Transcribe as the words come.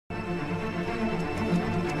Hello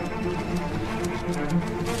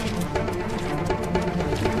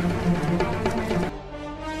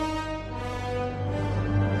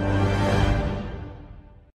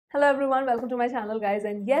everyone, welcome to my channel guys,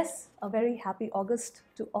 and yes, a very happy August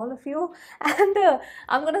to all of you. And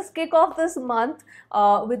I'm gonna kick off this month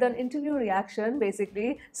with an interview reaction basically.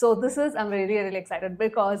 So this is, I'm really excited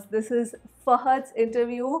because this is Fahadh's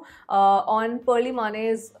interview on Pearle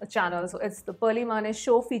Maaney's channel. So it's the Pearle Maaney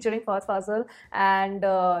show featuring Faasil, and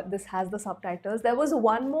this has the subtitles. There was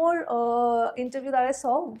one more interview that I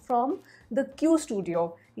saw from the Q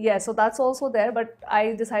studio. Yeah, so that's also there, but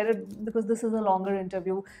I decided because this is a longer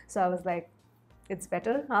interview, so I was like, it's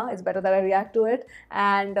better, huh? It's better that I react to it.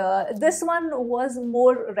 And this one was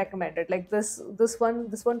more recommended. Like this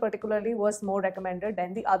one particularly was more recommended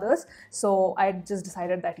than the others. So I just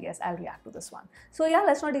decided that yes, I'll react to this one. So yeah,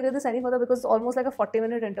 let's not delay this any further because it's almost like a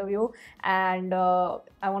 40-minute interview, and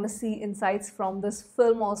I want to see insights from this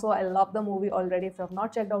film also. I love the movie already. If you have not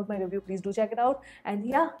checked out my review, please do check it out. And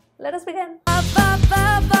yeah, let us begin.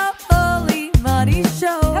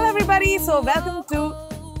 Hello everybody, so welcome to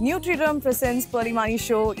Nutridrum presents Pearle Maaney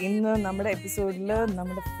show. ഇന്ന് നമ്മുടെ എപ്പിസോഡിൽ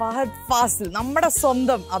നമ്മുടെ ഫഹദ് ഫാസിൽ, നമ്മുടെ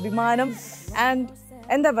സ്വന്തം അഭിമാനം. And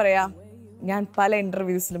എന്താ പറയുക, ഞാൻ പല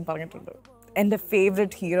ഇൻ്റർവ്യൂസിലും പറഞ്ഞിട്ടുണ്ട് എൻ്റെ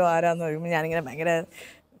ഫേവറേറ്റ് ഹീറോ ആരാന്ന് പറയുമ്പോൾ ഞാനിങ്ങനെ ഭയങ്കര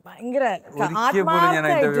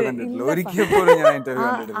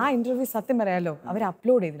ആ ഇന്റർവ്യൂ സത്യം പറയാലോ അവർ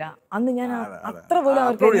അപ്ലോഡ് ചെയ്തില്ല. അന്ന് ഞാൻ അത്ര പോലും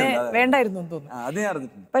അവർക്ക് എന്നെ വേണ്ടായിരുന്നു എന്ന് തോന്നുന്നു.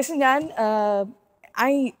 പക്ഷെ ഞാൻ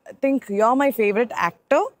I think you are my favourite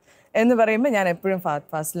actor എന്ന് പറയുമ്പോൾ ഞാൻ എപ്പോഴും ഫഹദ്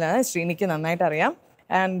ഫാസിലാണ്. ശ്രീനിക്ക് നന്നായിട്ട് അറിയാം.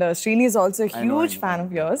 And Sreeni is also A huge fan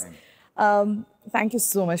of yours. Thank you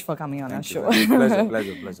so much for coming on our show.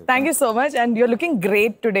 Pleasure. Thank you so much, and you're looking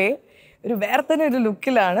great today. ഒരു വേറെ തന്നെ ഒരു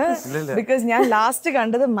ലുക്കിലാണ്. ബിക്കോസ് ഞാൻ ലാസ്റ്റ്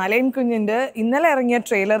കണ്ടത് മലയൻ കുഞ്ഞിന്റെ ഇന്നലെ ഇറങ്ങിയ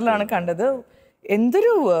ട്രെയിലറിലാണ് കണ്ടത്.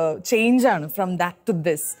 എന്തൊരു ചേഞ്ച് ആണ് ഫ്രം ദാറ്റ് ടു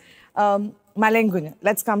ദിസ്. മലയൻ കുഞ്ഞ്,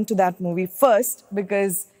 let's come to that movie first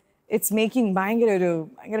because it's making ഭയങ്കര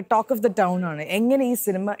ടോക്ക് ഓഫ് ദ ടൗൺ ആണ്. എങ്ങനെ ഈ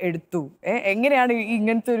സിനിമ എടുത്തു, എങ്ങനെയാണ്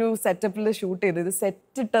ഇങ്ങനത്തെ ഒരു സെറ്റപ്പിൽ ഷൂട്ട് ചെയ്തത്, ഇത്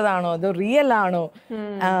സെറ്റ് ഇട്ടതാണോ അതോ റിയൽ ആണോ?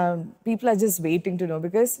 People are just waiting to know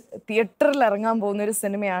because തിയേറ്ററിൽ ഇറങ്ങാൻ പോകുന്ന ഒരു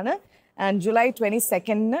സിനിമയാണ്. And July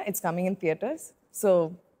 22nd it's coming in theaters. So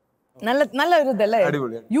നല്ല ഒരു ഇതല്ലേ,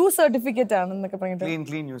 യു സർട്ടിഫിക്കറ്റ് ആണെന്നൊക്കെ പറഞ്ഞിട്ട്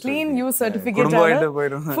ക്ലീൻ യു സർട്ടിഫിക്കറ്റ് ആണ്.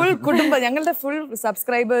 ഫുൾ കുടുംബ, ഞങ്ങളുടെ ഫുൾ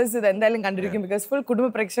സബ്സ്ക്രൈബേഴ്സ് ഇത് എന്തായാലും കണ്ടിരിക്കും ബിക്കോസ് ഫുൾ കുടുംബ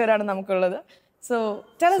പ്രേക്ഷകരാണ് നമുക്കുള്ളത്. സോ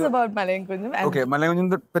ടെൽ us about മലയൻ കുഞ്ഞും. ഓക്കേ, മലയൻ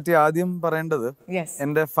കുഞ്ഞിനെ പറ്റി ആദ്യം പറയേണ്ടത്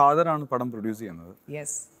എന്റെ ഫാദർ ആണ് പടം പ്രൊഡ്യൂസ് ചെയ്യുന്നത്.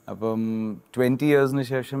 അപ്പം 20 ഇയേഴ്സിന്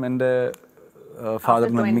ശേഷം എന്റെ ഫാദർ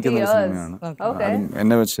നിർമ്മിക്കുന്ന ഒരു സിനിമയാണ്,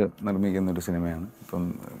 എന്നെ വെച്ച് നിർമ്മിക്കുന്ന ഒരു സിനിമയാണ്.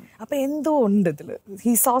 അപ്പൊ എന്തോ ഉണ്ട് ഇതില്.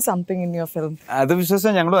 He saw something in your film. അത്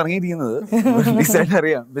വിശ്വസിച്ചാണ് ഞങ്ങൾ ഇറങ്ങിയിരിക്കുന്നത്,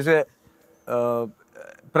 അറിയാം. പക്ഷെ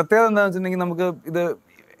പ്രത്യേകത എന്താണെന്ന് വെച്ചിട്ടുണ്ടെങ്കിൽ നമുക്ക് ഇത്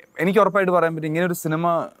എനിക്ക് ഉറപ്പായിട്ട് പറയാൻ പറ്റും, ഇങ്ങനെ ഒരു സിനിമ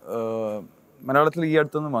മലയാളത്തിൽ ഈ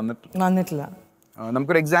അടുത്തൊന്നും വന്നിട്ടില്ല.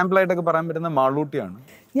 നമുക്കൊരു എക്സാമ്പിൾ ആയിട്ടൊക്കെ പറയാൻ പറ്റുന്ന മാളൂട്ടിയാണ്.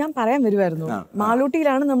 ഞാൻ പറയാൻ വരുമായിരുന്നു,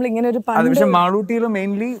 മാളൂട്ടിയിലാണ് നമ്മൾ ഇങ്ങനെ ഒരു. പക്ഷെ മാളൂട്ടിയിൽ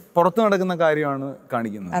മെയിൻലി പുറത്ത് നടക്കുന്ന കാര്യമാണ്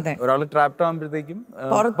കാണിക്കുന്നത്. ഒരാൾ ട്രാപ്ഡ് ആകുമ്പോഴത്തേക്കും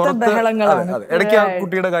ഇടയ്ക്ക് ആ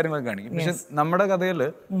കുട്ടിയുടെ കാര്യങ്ങളൊക്കെ കാണിക്കും. പക്ഷെ നമ്മുടെ കഥയില്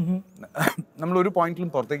നമ്മൾ ഒരു പോയിന്റിലും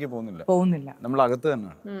പുറത്തേക്ക് പോകുന്നില്ല, നമ്മൾ അകത്ത്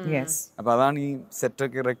തന്നെയാണ്. അപ്പൊ അതാണ് ഈ സെറ്റ്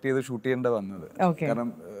ഒക്കെ ഇറക്ട് ചെയ്ത് ഷൂട്ട് ചെയ്യേണ്ട വന്നത്.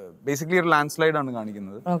 കാരണം ബേസിക്കലി ഒരു ലാൻഡ് സ്ലൈഡ് ആണ്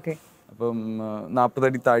കാണിക്കുന്നത്. അപ്പം 40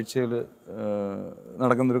 അടി താഴ്ചയിൽ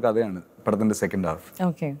നടക്കുന്നൊരു കഥയാണ് പടത്തിന്റെ സെക്കൻഡ് ഹാഫ്.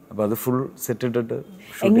 അപ്പൊ അത് ഫുൾ സെറ്റ് ഇട്ടിട്ട്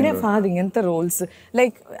എങ്ങനെ ഫഹദ് ഇങ്ങനത്തെ Rolls,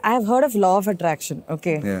 like I have heard of law of attraction.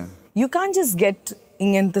 Okay, you can just get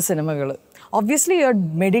ഇങ്ങനത്തെ സിനിമകൾ. Obviously you're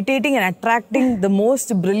meditating and attracting the most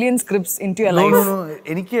brilliant scripts into your life.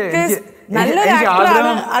 എനിക്ക്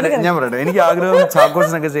ആഗ്രഹം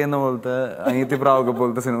ചാക്കോസിനൊക്കെ ചെയ്യുന്ന പോലത്തെ അനിയത്തി പ്രാവൊക്കെ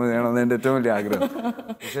പോലത്തെ സിനിമ ചെയ്യണമെന്ന് എന്റെ ഏറ്റവും വലിയ ആഗ്രഹം.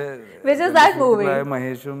 പക്ഷെ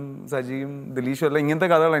മഹേഷും സജിയും ദിലീഷും എല്ലാം ഇങ്ങനത്തെ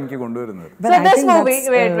കഥകൾ എനിക്ക് കൊണ്ടുവരുന്നത്.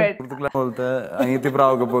 പോലത്തെ അനിയത്തി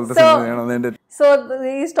പ്രാവൊക്കെ പോലത്തെ സിനിമ ചെയ്യണമെന്ന് എന്റെ. So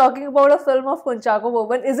he's talking about a film of Kunchako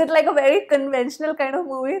Boban. Is it like a very conventional kind of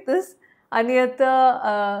movie, this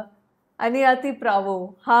Aniyati Pravo,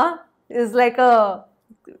 huh?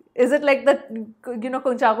 Is it like the,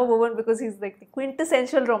 Kunchako Boban, because he's like the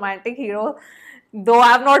quintessential romantic hero, though I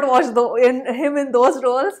have not watched him in those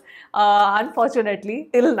roles, unfortunately,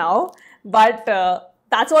 till now, but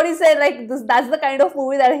that's what he said, like that's the kind of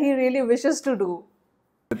movie that he really wishes to do.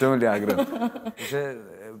 ഏറ്റവും വലിയ ആഗ്രഹം. പക്ഷേ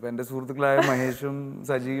എന്റെ സുഹൃത്തുക്കളായ മഹേഷും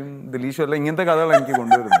സജിയും ദിലീഷും എല്ലാം ഇങ്ങനത്തെ കഥകൾ എനിക്ക്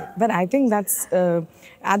കൊണ്ടുവരുന്നത്. But I think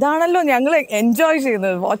അതാണല്ലോ ഞങ്ങൾ എൻജോയ്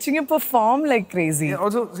ചെയ്യുന്നത്, watching U perform like crazy.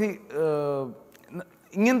 Also see,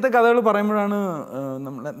 ഇങ്ങനത്തെ കഥകൾ പറയുമ്പോഴാണ്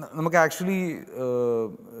നമുക്ക് ആക്ച്വലി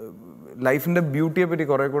ലൈഫിന്റെ ബ്യൂട്ടിയെ പറ്റി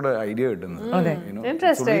കുറെ കൂടെ ഐഡിയ കിട്ടുന്നത്.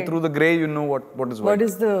 Interesting. Through the grey you know what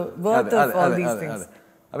is the worth of all these things.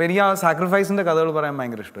 അപ്പോൾ എനിക്ക് ആ സാക്രിഫൈസിന്റെ കഥകൾ പറയാൻ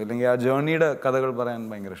ഭയങ്കര ഇഷ്ടം, അല്ലെങ്കിൽ ആ ജേർണിയുടെ കഥകൾ പറയാൻ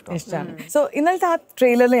ഭയങ്കര ഇഷ്ടമാണ്. സോ ഇന്നലത്തെ ആ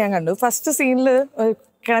ട്രെയിലറിൽ ഞാൻ കണ്ടു, ഫസ്റ്റ് സീനിൽ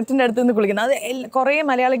കിണറ്റിൻ്റെ അടുത്ത് നിന്ന് കുളിക്കുന്നത്. അത് കുറേ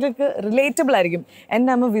മലയാളികൾക്ക് റിലേറ്റബിൾ ആയിരിക്കും. എൻ്റെ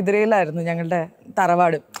അമ്മ വിതുരയിലായിരുന്നു ഞങ്ങളുടെ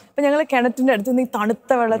തറവാട്. അപ്പം ഞങ്ങൾ കിണറ്റിൻ്റെ അടുത്ത് നിന്ന് ഈ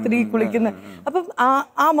തണുത്ത വെള്ളത്തിൽ ഈ കുളിക്കുന്നത്. അപ്പം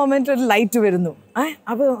ആ മൊമെൻറ്റിൽ ഒരു ലൈറ്റ് വരുന്നു,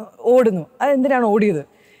 അപ്പോൾ ഓടുന്നു. അതെന്തിനാണ് ഓടിയത്?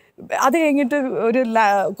 അത് കഴിഞ്ഞിട്ട് ഒരു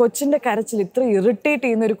കൊച്ചിൻ്റെ കരച്ചിൽ, ഇത്ര ഇറിറ്റേറ്റ്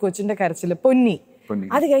ചെയ്യുന്ന ഒരു കൊച്ചിൻ്റെ കരച്ചിൽ, പൊന്നി.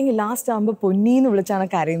 അത് കഴിഞ്ഞ് ലാസ്റ്റ് ആകുമ്പോൾ പൊന്നി എന്ന് വിളിച്ചാണ്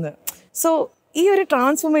കരയുന്നത്. സോ ഈ ഒരു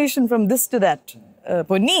transformation from this to that,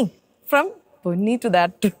 Ponni, from Ponni to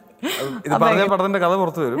that. ഇത് പറഞ്ഞ പടത്തിന്റെ കഥ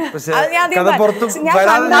പുറത്തു വരും, പക്ഷേ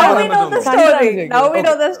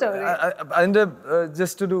അതിന്റെ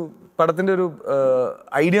ജസ്റ്റ് ഒരു പടത്തിന്റെ ഒരു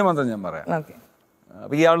ഐഡിയ മാത്രം ഞാൻ പറയാം.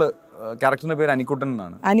 അപ്പൊ ഇയാള് ക്യാരക്ടറിന്റെ പേര് അനിക്കുട്ടൻ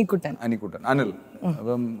എന്നാണ്. അനിൽ.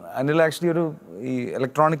 അപ്പം അനിൽ ആക്ച്വലി ഒരു ഈ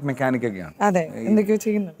ഇലക്ട്രോണിക് മെക്കാനിക് ഒക്കെയാണ്.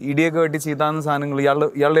 ഇടിയൊക്കെ വെട്ടി ചെയ്താന്ന സാധനങ്ങൾ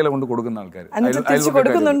ഇയാളുടെ കൊണ്ട് കൊടുക്കുന്ന ആൾക്കാർ,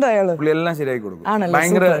 പുള്ളി എല്ലാം ശരിയാക്കി കൊടുക്കും.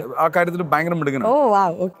 ഭയങ്കര ആ കാര്യത്തിൽ ഭയങ്കര മിടുക്കനാണ്.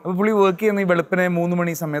 അപ്പൊ പുള്ളി വർക്ക് ചെയ്യുന്ന ഈ വെളുപ്പിനെ 3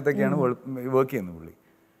 മണി സമയത്തൊക്കെയാണ് വർക്ക് ചെയ്യുന്നത് പുള്ളി.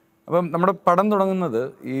 അപ്പം നമ്മുടെ പടം തുടങ്ങുന്നത്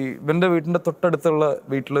ഈ ഇവന്റെ വീട്ടിന്റെ തൊട്ടടുത്തുള്ള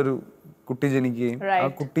വീട്ടിലൊരു കുട്ടി ജനിക്കുകയും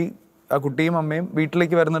ആ കുട്ടിയും അമ്മയും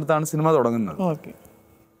വീട്ടിലേക്ക് വരുന്നിടത്താണ് സിനിമ തുടങ്ങുന്നത്.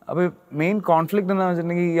 അപ്പോൾ മെയിൻ കോൺഫ്ലിക്റ്റ് എന്താണെന്ന്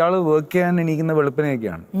വെച്ചിട്ടുണ്ടെങ്കിൽ ഇയാൾ വർക്ക് ചെയ്യാൻ എണീക്കുന്ന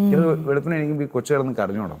വെളുപ്പിനെയൊക്കെയാണ്. ഇയാൾ വെളുപ്പിനെ എണീക്കുമ്പോൾ ഈ കൊച്ചു കിടന്ന്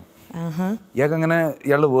കരഞ്ഞു തുടങ്ങും. ഇയാൾക്ക് അങ്ങനെ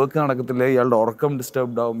ഇയാളുടെ വർക്ക് നടക്കത്തില്ല, ഇയാളുടെ ഉറക്കം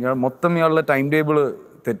ഡിസ്റ്റർബ്ഡ് ആവും, ഇയാളുടെ ടൈം ടേബിൾ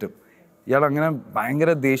തെറ്റും. ഇയാൾ അങ്ങനെ ഭയങ്കര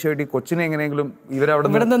ദേഷ്യമായിട്ട് ഈ കൊച്ചിനെ എങ്ങനെയെങ്കിലും ഇവരവിടെ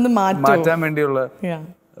നിന്ന് മാറ്റാൻ വേണ്ടിയുള്ള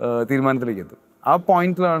തീരുമാനത്തിലേക്ക് എത്തും. ആ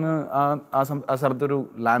പോയിന്റിലാണ് ആ സ്ഥലത്തൊരു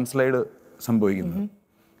ലാൻഡ് സ്ലൈഡ് സംഭവിക്കുന്നത്.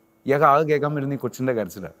 ഇയാൾക്ക് ആകെ കേൾക്കാൻ വരുന്ന ഈ കൊച്ചിന്റെ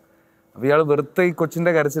കരച്ചിലാണ്. അപ്പൊ ഇയാൾ വെറുതെ ഈ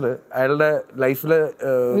കൊച്ചിന്റെ കരച്ചില് അയാളുടെ ലൈഫില്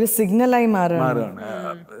ഒരു സിഗ്നലായി മാറുകയാണ്.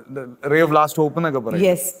 റേ ഓഫ് ലാസ്റ്റ് ഹോപ്പ് എന്നൊക്കെ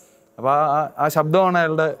പറയും. അപ്പൊ ആ ശബ്ദമാണ്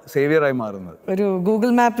അയാളുടെ സേവിയറായി മാറുന്നത്. ഒരു ഗൂഗിൾ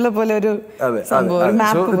മാപ്പിലെ പോലെ ഒരു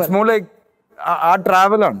ആ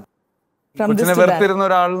ട്രാവലാണ്. വെറുത്തിരുന്ന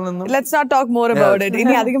ഒരാളിൽ നിന്നും. Let's not talk more about it.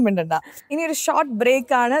 ഇനി അധികം മിണ്ടണ്ട. ഇനി ഒരു ഷോർട്ട്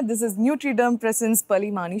ബ്രേക്ക് ആണ്. This is Nutriderm presents Pearle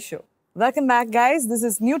Maaney show. Welcome back guys. This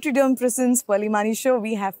is Nutriderm presents Pearle Maaney show.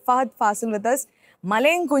 We have Fahadh, Faasil with us.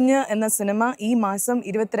 മലയും കുഞ്ഞ് എന്ന cinema ഈ മാസം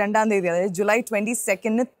 22-ാം തീയതി, അതായത് ജൂലൈ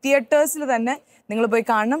 22 തിയേറ്റേഴ്സിൽ തന്നെ നിങ്ങൾ പോയി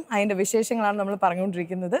കാണണം. അതിന്റെ വിശേഷങ്ങളാണ് നമ്മൾ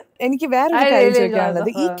പറഞ്ഞുകൊണ്ടിരിക്കുന്നത്. എനിക്ക് വേറൊരു കാര്യം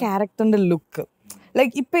ചോദിക്കാനുള്ളത്, ഈ ക്യാരക്ടറിന്റെ ലുക്ക്,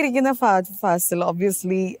 ലൈക്ക് ഇപ്പൊ ഇരിക്കുന്ന Fazil,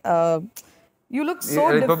 obviously you look so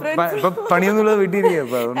different.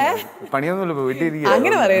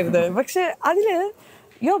 അങ്ങനെ പറയരുത്, പക്ഷെ അതില്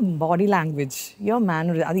your body language, your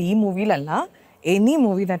manor, അത് ഈ മൂവിയിലല്ല, any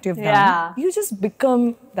movie that you've done, you just become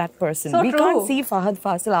that person. So we can't see Fahadh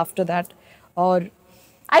Faasil after that, or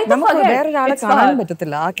നമുക്ക് വേറൊരാളെ കാണാൻ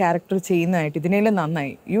പറ്റത്തില്ല ആ ക്യാരക്ടർ ചെയ്യുന്നതായിട്ട്. ഇതിനെല്ലാം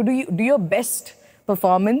നന്നായി you do your best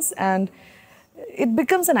performance and it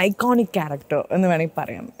becomes an iconic character എന്ന് വേണമെങ്കിൽ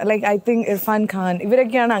പറയാം. Like I think Irfan Khan,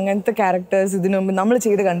 ഇവരൊക്കെയാണ് അങ്ങനത്തെ ക്യാരക്ടേഴ്സ് ഇതിനു മുമ്പ് നമ്മൾ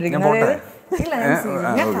ചെയ്ത് കണ്ടിരിക്കുന്നത്.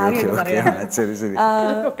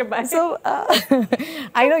 So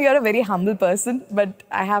I know you're a very humble person, but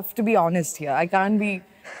I have to be honest here. I can't be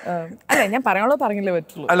അല്ല, ഞാൻ പറയാനുള്ള പറഞ്ഞില്ലേ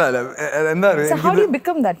പറ്റുള്ളൂ. So how do you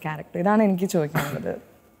become that character? ഇതാണ് എനിക്ക് ചോദിക്കാനുള്ളത്.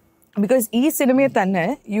 ബിക്കോസ് ഈ സിനിമയിൽ തന്നെ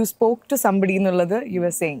യു സ്പോക്ക് ടു സംബഡി എന്നുള്ളത് യു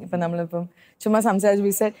ആർ സെയിങ്. ഇപ്പം നമ്മളിപ്പം ചുമ്മാ സംസാരിച്ച്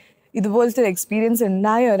വി സെഡ് ഇതുപോലത്തെ എക്സ്പീരിയൻസ്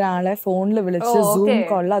ഉണ്ടായ ഒരാളെ ഫോണിൽ വിളിച്ച് സൂം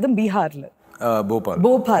കോളിൽ, അതും ബീഹാറിൽ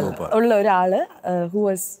ഭോപ്പാൽ ഉള്ള ഒരാള് who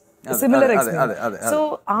was similar experience. So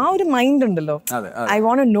ആ ഒരു മൈൻഡ് ഉണ്ടല്ലോ, I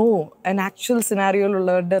want to know an actual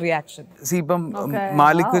സിനാരിയോയിലുള്ളവരുടെ reaction. ഇപ്പം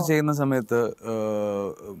മാലിക് ചെയ്യുന്ന സമയത്ത്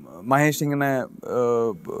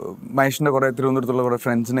മഹേഷിന്റെ കുറെ തിരുവനന്തപുരത്തുള്ള കുറെ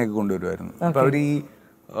ഫ്രണ്ട്സിനെ ഒക്കെ കൊണ്ടുവരുമായിരുന്നു. അപ്പൊ അവർ ഈ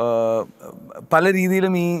പല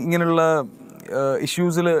രീതിയിലും ഈ ഇങ്ങനെയുള്ള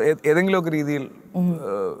ഇഷ്യൂസിൽ ഏതെങ്കിലുമൊക്കെ രീതിയിൽ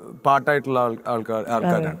പാർട്ടായിട്ടുള്ള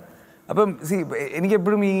ആൾക്കാരാണ്. അപ്പം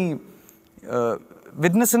എനിക്കെപ്പോഴും ഈ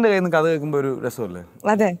വിറ്റ്നസിന്റെ കയ്യിൽ നിന്ന് കഥ കേൾക്കുമ്പോ ഒരു രസമല്ലേ.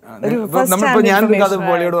 നമ്മളിപ്പോ ഞാൻ കഥ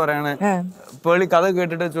പേളിയോട് പറയണേ, പേളി കഥ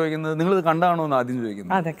കേട്ടിട്ട് ചോദിക്കുന്നത് നിങ്ങൾ ഇത് കണ്ടാണോ എന്ന് ആദ്യം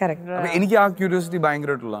ചോദിക്കുന്നത്. അപ്പൊ എനിക്ക് ആ ക്യൂരിയോസിറ്റി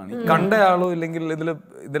ഭയങ്കരമായിട്ടുള്ളതാണ്. കണ്ടയാളോ ഇല്ലെങ്കിൽ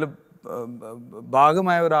ഇതില്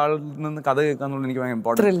ഭാഗമായ ഒരാളിൽ നിന്ന് കഥ കേൾക്കാന്നുള്ളത് എനിക്ക് ഭയങ്കര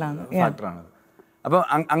ഇമ്പോർട്ടന്റ് ഫാക്ടറാണ്. അപ്പൊ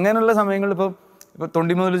അങ്ങനെയുള്ള സമയങ്ങളിൽ ഇപ്പൊ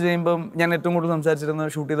തൊണ്ടി മുതൽ ചെയ്യുമ്പോൾ ഞാൻ ഏറ്റവും കൂടുതൽ സംസാരിച്ചിരുന്ന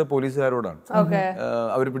ഷൂട്ട് ചെയ്ത പോലീസുകാരോടാണ്.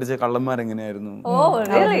 അവർ പിടിച്ച കള്ളന്മാരെങ്ങനെയായിരുന്നു.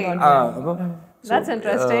 അപ്പൊ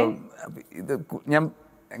ഇത് ഞാൻ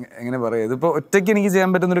എങ്ങനെ പറയാ, ഇതിപ്പോ ഒറ്റയ്ക്ക് എനിക്ക് ചെയ്യാൻ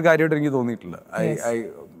പറ്റുന്ന ഒരു കാര്യമായിട്ട് എനിക്ക് തോന്നിയിട്ടില്ല.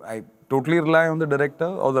 I totally rely on the director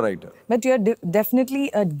or the writer. But you are definitely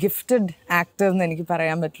a gifted actor എന്ന് എനിക്ക്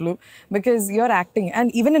പറയാൻ പറ്റുള്ളൂ. Because you are acting, and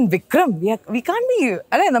even in Vikram we can't be,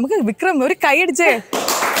 അല്ലേ, നമുക്ക് വിക്രം ഒരു കൈയടിച്ചേ.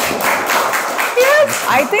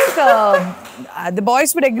 I think the boys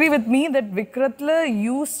would agree with me that Vikratla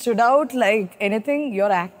you stood out like anything. Your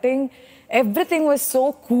acting, everything was so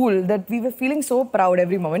cool that we were feeling so proud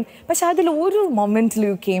every moment. പക്ഷെ അതിൽ ഒരു മൊമെന്റിൽ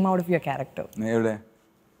you came out of your character.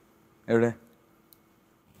 എവിടെ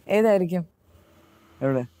ഏതായിരിക്കും?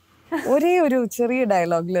 എവിടെ? ഒരേ ഒരു ചെറിയ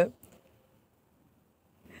ഡയലോഗില്.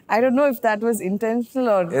 I don't know if that was intentional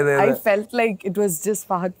or I felt like it was just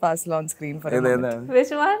Fahadh Faasil on screen for a moment.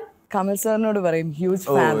 Which one? Kamal sir nodu parayum huge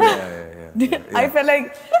fan. I felt like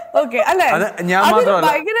okay alla ഞാൻ മാത്രമല്ല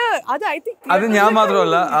അത് I think അത് ഞാൻ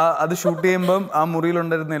മാത്രമല്ല അത് shoot ചെയ്യുമ്പോൾ ആ മുറിയിൽ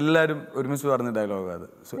ഉണ്ടായിരുന്ന എല്ലാവരും ഒരുമിച്ച് പറഞ്ഞ ഡയലോഗ് അത്.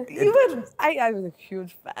 So I was a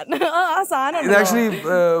huge fan. ആ സാധനം it actually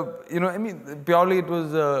you know I mean purely it was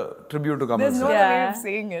a tribute to Kamal sir. There's no way of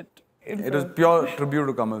saying it. It was pure tribute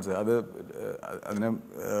to Kamal sir.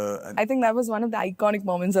 I think that was one of the iconic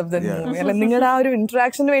moments of the movie. And നിങ്ങളുടെ ആ ഒരു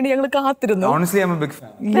interaction വേണ്ടി ഞങ്ങൾ കാത്തിരുന്നു. Honestly, I'm a big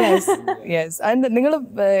fan. Yes. And നിങ്ങൾ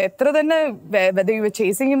എത്ര തന്നെ whether you were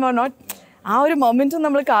chasing him or not, ആ ഒരു മൊമെന്റും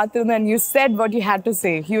നമ്മൾ കാത്തിരുന്നു. And you said what you had to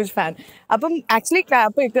say. Huge fan. അപ്പം ആക്ച്വലി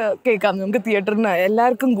ക്ലാപ്പ് കേൾക്കാം നമുക്ക് തിയേറ്ററിന്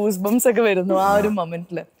എല്ലാവർക്കും ഗൂസ് ബംസ് ഒക്കെ വരുന്നു ആ ഒരു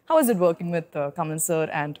മൊമെന്റിൽ. How was it working with Kamal sir?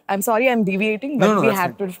 And I'm sorry I'm deviating, but we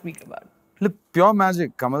had to speak about it. Pure magic.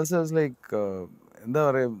 Kamal sir is like എന്താ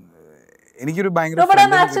പറയാ എനിക്കൊരു ഭയങ്കര. No, but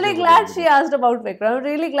I'm actually glad she asked about Vikram. I'm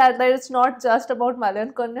really glad that it's not just about Malayan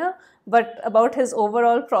Kanya, but about his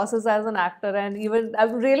overall process as an actor. And even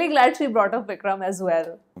I'm really glad she brought up Vikram as well.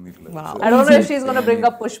 Wow. I don't know if she's going to bring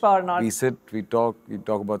up Pushpa or not. We sit, we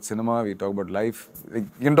talk about cinema, we talk about life. Like,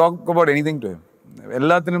 you can talk about anything to him.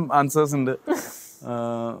 എല്ലാത്തിനും answers ഉണ്ട്.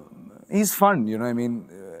 He's fun, you know. I mean,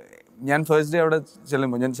 ഞാൻ first day അവിടെ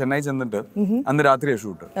ചെല്ലുമ്പോൾ ഞാൻ ചെന്നൈ ചെന്നിട്ട് അന്ന് രാത്രിയാണ്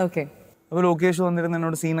shoot. അപ്പോൾ ലോക്കേഷ് വന്നിരുന്ന്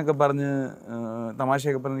എന്നോട് സീനൊക്കെ പറഞ്ഞ്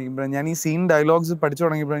തമാശയൊക്കെ പറഞ്ഞിരിക്കുമ്പോഴാണ് ഞാൻ ഈ സീൻ ഡയലോഗ്സ് പഠിച്ചു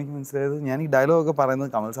തുടങ്ങിയപ്പോഴാണ് എനിക്ക് മനസ്സിലായത് ഞാൻ ഈ ഡയലോഗൊക്കെ പറയുന്നത്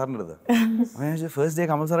കമൽ സാറിൻ്റെ അടുത്ത്. അപ്പോൾ ഞാൻ ഫസ്റ്റ് ഡേ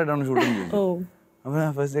കമൽ സാറായിട്ടാണ് ഷൂട്ടിങ് ചെയ്തത്. അപ്പോൾ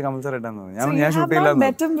ഞാൻ ഫസ്റ്റ് ഡേ കമൽ സാറായിട്ടാണ് ഞാൻ ഷൂട്ട് ചെയ്യില്ല.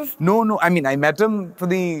 No, I mean I met him for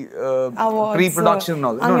the pre-production and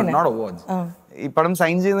all. No, not awards. ഈ പടം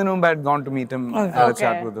സൈൻ ചെയ്യുന്നതിന് മുമ്പ് I had gone to meet him, had a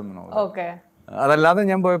chat with him and all. അതല്ലാതെ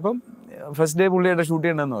ഞാൻ പോയപ്പം first day പുള്ളിയായിട്ട് shoot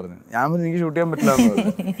ചെയ്യണ്ടെന്ന് പറഞ്ഞു. ഞാൻ എനിക്ക് ഷൂട്ട് ചെയ്യാൻ പറ്റില്ല എന്ന്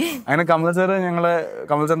പറഞ്ഞു. അങ്ങനെ കമൽ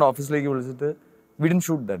സാറിന്റെ ഓഫീസിലേക്ക് വിളിച്ചിട്ട് we didn't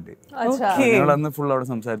shoot that day. ഞങ്ങൾ അന്ന് ഫുൾ അവിടെ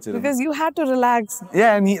സംസാരിച്ചിരുന്നു. Because you had to relax.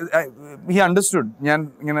 Yeah, and he understood. ഞാൻ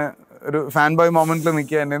ഇങ്ങനെ ഒരു ഫാൻ ബോയ് മൊമെന്റിൽ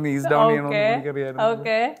നിൽക്കുക എന്നെ ഈസ് ഡൗൺ ചെയ്യണമെന്ന്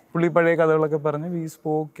എനിക്കറിയാമായിരുന്നു. പുള്ളി പഴയ കഥകളൊക്കെ പറഞ്ഞ് we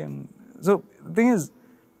spoke and so the thing is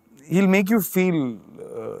he'll make you feel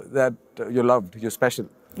that you're loved, you're special.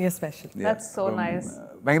 You're special. Yeah. That's so nice.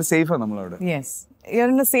 ഭയങ്കര സേഫാ നമ്മളവിടെ. Yes. You're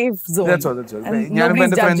in a safe zone. That's all. ഞാനിപ്പോ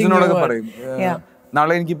എന്റെ ഫ്രണ്ട്സിനോടൊക്കെ പറയും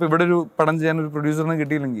നാളെ എനിക്കിപ്പോ ഇവിടെ ഒരു പടം ചെയ്യാൻ ഒരു പ്രൊഡ്യൂസറിനെ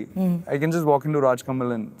കിട്ടിയില്ലെങ്കിൽ I can just walk into Raj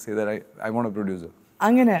Kamal and say that I want a producer.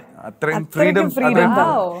 അങ്ങനെ അത്രയും freedom.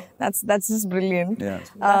 Wow. That's just brilliant.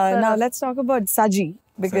 Now let's talk about Saji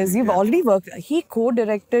because you've already worked. He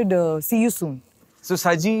co-directed See You Soon. So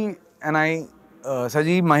Saji and I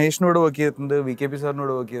Saji മഹേഷിനോട് work ചെയ്തിട്ടുണ്ട്, VKP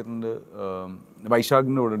സാറിനോട് work ചെയ്തിട്ടുണ്ട്,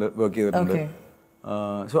 വൈശാഖിനോട് work ചെയ്തിട്ടുണ്ട്.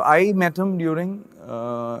 So I met him during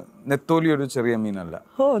നെത്തോലി ഒരു ചെറിയ മീനല്ല.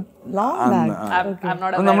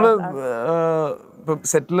 നമ്മള് ഇപ്പൊ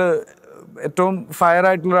സെറ്റില് ഏറ്റവും ഫയർ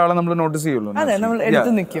ആയിട്ടുള്ള ഒരാളെ നമ്മൾ നോട്ടീസ് ചെയ്യുള്ളൂ,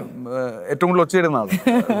 ഏറ്റവും കൂടുതൽ ഒച്ചയിടുന്ന ആള്.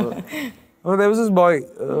 അപ്പോൾ there was this boy,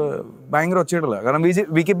 ഭയങ്കര ഒച്ചയിടില്ല, കാരണം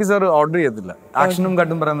VKP സാർ ഓർഡർ ചെയ്യത്തില്ല, ആക്ഷനും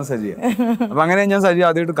കട്ടും പറയുന്ന സജിയെ. അപ്പൊ അങ്ങനെ ഞാൻ സജി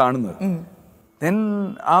ആദ്യമായിട്ട് കാണുന്നത്. ദെൻ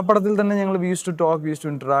ആ പടത്തിൽ തന്നെ ഞങ്ങൾ we use to talk, we use to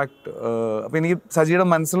interact. അപ്പൊ എനിക്ക് സജിയുടെ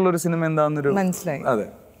മനസ്സിലുള്ള ഒരു സിനിമ എന്താണെന്നൊരു മനസ്സിലായി. അതെ,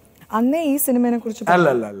 അന്നേ ഈ സിനിമയെ കുറിച്ച്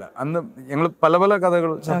അല്ല അന്ന് ഞങ്ങൾ പല പല കഥകൾ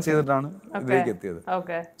ചർച്ച ചെയ്തിട്ടാണ് ഇതിലേക്ക് എത്തിയത്.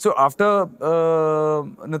 സോ ആഫ്റ്റർ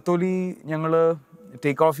നെത്തോലി ഞങ്ങള്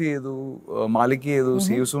ടേക്ക് ഓഫ് ചെയ്തു, മാലിക് ചെയ്തു,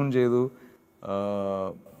 See You Soon ചെയ്തു.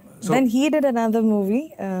 Then he did another movie.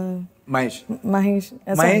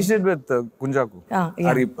 Mahesh did with Kunjaku.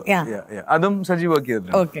 Arip. Yeah. Adum Saji work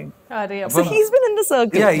ചെയ്തിട്ടുണ്ട്. Okay. So he's been in the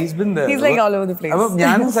circle. Yeah, he's been there. He's like all over the place. അപ്പോൾ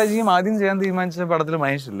ഞാനും സജിയും ആദ്യം ചെയ്യാൻ തീരുമാനിച്ച പടത്തിൽ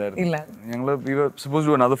മഹേഷ് ഇല്ലായിരുന്നു. ഞങ്ങൾ we were supposed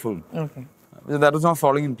to do another film. Okay. That was not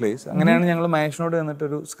falling in place. അങ്ങനെയാണ് ഞങ്ങൾ മഹേഷിനോട് വന്നിട്ട്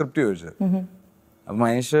ഒരു സ്ക്രിപ്റ്റ് ചോദിച്ചത്. അപ്പോൾ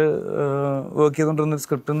മഹേഷ് വർക്ക് ചെയ്തുകൊണ്ടിരുന്ന ഒരു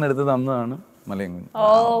സ്ക്രിപ്റ്റിൽ നിന്ന് എടുത്ത് തന്നതാണ് മലയൻ കുഞ്ഞ്.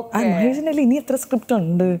 മഹേഷിന്റെ ഇനി എത്ര സ്ക്രിപ്റ്റ്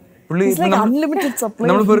ഉണ്ട്?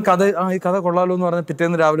 നമ്മളിപ്പോ ഒരു കഥ, ഈ കഥ കൊള്ളാലോ എന്ന് പറഞ്ഞാൽ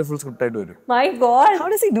പിറ്റേന്ന് രാവിലെ ഫുൾ സ്ക്രിപ്റ്റ് ആയിട്ട് വരും. My God, how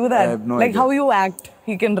does he do that? Like how you act,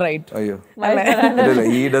 he can write. അയ്യോ,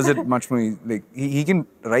 he does it much more. Like he can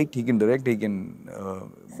write, he can direct, he can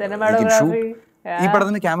cinematography. ഈ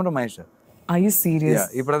പടത്തിന്റെ camera മഹേഷ. Are you serious?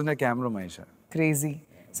 Yeah, ഈ പടത്തിന്റെ camera മഹേഷ. Crazy.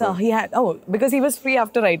 So he had because he was free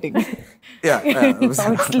after writing. Yeah.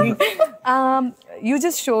 You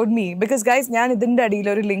just showed me because guys, ഞാൻ ഇതിന്റെ അടിയിൽ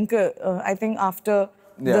ഒരു link I think after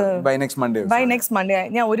by next Monday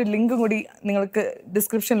ഞാൻ ഒരു ലിങ്കും കൂടി നിങ്ങൾക്ക്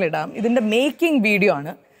ഡിസ്ക്രിപ്ഷനിൽ ഇടാം. ഇതിന്റെ മേക്കിംഗ് വീഡിയോ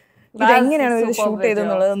ആണ്. ഇത് എങ്ങനെയാണ് ഇത് ഷൂട്ട്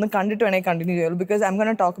ചെയ്തെന്നുള്ളത് ഒന്ന് കണ്ടിട്ട് വേണമെങ്കിൽ കണ്ടിന്യൂ ചെയ്യുള്ളൂ. Because I M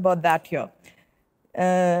gonna talk about that here.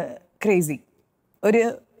 Crazy. ഒരു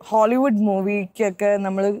ഹോളിവുഡ് മൂവിക്കൊക്കെ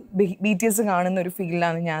നമ്മൾ BTS കാണുന്ന ഒരു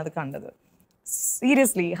ഫീലിലാണ് ഞാൻ അത് കണ്ടത്.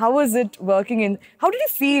 seriously, how was it working in? How did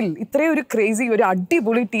you feel? Itre oru crazy, oru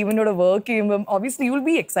adipoli team inoda work cheyyumbom obviously you will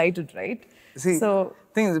be excited, right? See, so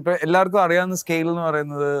thing is, ipo ellarkum ariyana scale nu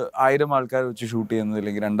parayunnathu 1000 ആൾക്കാർ വെച്ച് shoot ചെയ്യുന്നത്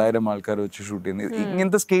അല്ലെങ്കിൽ 2000 ആൾക്കാർ വെച്ച് shoot ചെയ്യുന്നത്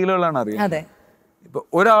ഇങ്ങനത്തെ സ്കെയിലുകളാണ് അറിയുന്നത്. അതെ. ഇപ്പൊ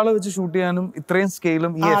ഒരാളെ വെച്ച് ഷൂട്ട് ചെയ്യാനും ഇത്രയും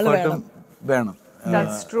സ്കെയിലും ഈ എഫർട്ടും വേണം.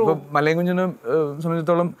 ഇപ്പൊ മലയും കുഞ്ഞിനെ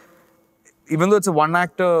സംബന്ധിച്ചിടത്തോളം even though it's a one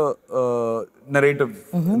actor narrative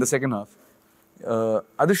in the second half,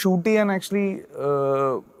 അത് ഷൂട്ട് ചെയ്യാൻ ആക്ച്വലി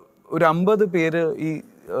ഒരു 50 പേര് ഈ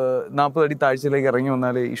 40 അടി താഴ്ചയിലേക്ക് ഇറങ്ങി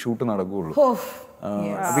വന്നാലേ ഈ ഷൂട്ട് നടക്കുകയുള്ളൂ.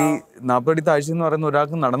 അപ്പൊ ഈ 40 അടി താഴ്ച എന്ന് പറയുന്ന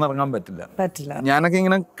ഒരാൾക്ക് നടന്നിറങ്ങാൻ പറ്റില്ല. ഞാനൊക്കെ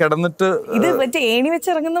ഇങ്ങനെ കിടന്നിട്ട് ഏണി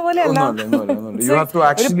വെച്ചിറങ്ങുന്ന പോലെ യു ഹാവ് ടു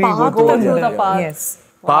ആക്ച്വലി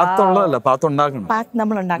പാത്തുള്ളതല്ല, പാത്തുണ്ടാക്കണം.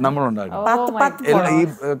 ഈ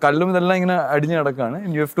കല്ലും ഇതെല്ലാം ഇങ്ങനെ അടിഞ്ഞു കിടക്കാണ്.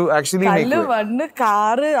 You have to actually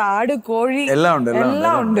car, ആട്, കോഴി എല്ലാം ഉണ്ട്.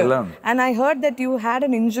 And I heard that you had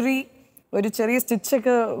an injury. ഒരു ചെറിയ സ്റ്റിച്ച്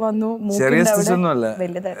ഒക്കെ വന്നു. ചെറിയ സ്റ്റിച്ച് ഒന്നും അല്ല.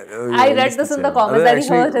 I read this in the comments that he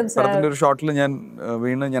hurt himself. പടത്തിന്റെ ഒരു ഷോട്ടിൽ ഞാൻ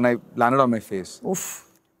വീണ് I landed on my face.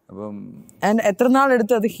 അപ്പം എത്ര നാൾ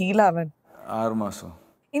എടുത്തു അത് ഹീൽ ആവാൻ? 6 മാസം.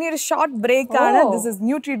 ഇനി ഒരു ഷോർട്ട് ബ്രേക്ക് ആണ്. This is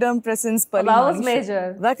Nutriderm presents Pearle Maaney. That was major.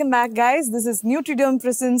 Welcome back, guys. This is Nutriderm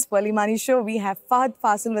presents Pearle Maaney show. We have Fahadh,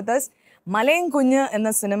 Faasil with us. മലയും കുഞ്ഞ് എന്ന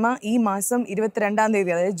സിനിമ ഈ മാസം 22-ാം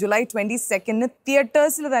തീയതി, അതായത് ജൂലൈ 22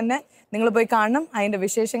 തിയേറ്റേഴ്സിൽ തന്നെ നിങ്ങൾ പോയി കാണണം. അതിന്റെ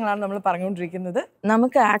വിശേഷങ്ങളാണ് നമ്മൾ പറഞ്ഞുകൊണ്ടിരിക്കുന്നത്.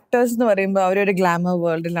 നമുക്ക് ആക്ടേഴ്സ് എന്ന് പറയുമ്പോൾ അവരൊരു ഗ്ലാമർ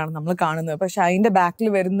വേൾഡിലാണ് നമ്മൾ കാണുന്നത്. പക്ഷെ അതിന്റെ ബാക്കിൽ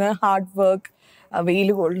വരുന്ന ഹാർഡ് വർക്ക്, വെയിൽ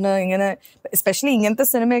കൊള്ളുന്ന, ഇങ്ങനെ എസ്പെഷ്യലി ഇങ്ങനത്തെ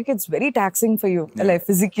സിനിമയൊക്കെ it's very taxing for you അല്ലെ,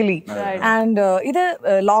 ഫിസിക്കലി. ആൻഡ് ഇത്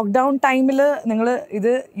ലോക്ക്ഡൌൺ ടൈമിൽ നിങ്ങൾ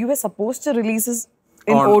ഇത് you are supposed to releases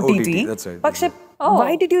in OTT. പക്ഷെ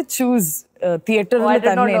why did you choose തിയേറ്ററിൽ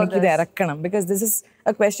തന്നെ എനിക്ക് ഇത് ഇറക്കണം? Because this is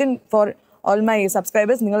a question for all my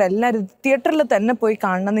subscribers. നിങ്ങൾ എല്ലാവരും തിയേറ്ററിൽ തന്നെ പോയി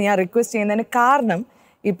കാണണം എന്ന് ഞാൻ റിക്വസ്റ്റ് ചെയ്യുന്നതിന് കാരണം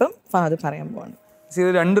ഇപ്പം ഫഹദ് പറയാൻ പോവാണ്.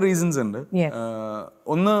 രണ്ട് റീസൺസ് ഉണ്ട്.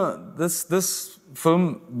 ഒന്ന്, this film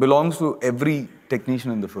belongs to every technician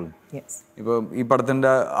in the film. ഇപ്പൊ ഈ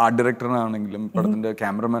പടത്തിന്റെ ആർട്ട് ഡയറക്ടറിനാണെങ്കിലും, പടത്തിന്റെ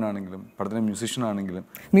ക്യാമറമാൻ ആണെങ്കിലും, പടത്തിന്റെ മ്യൂസിഷ്യൻ ആണെങ്കിലും,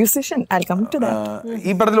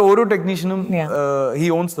 ഈ പടത്തിലെ ഓരോ ടെക്നീഷ്യനും he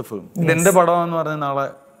owns the film. ഇത് എന്റെ പടമാണെന്ന് പറഞ്ഞ നാളെ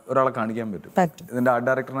ഒരാളെ കാണിക്കാൻ പറ്റും. ഇതിന്റെ ആർട്ട്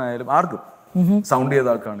ഡയറക്ടറിനായാലും ആർക്കും, സൗണ്ട് ചെയ്ത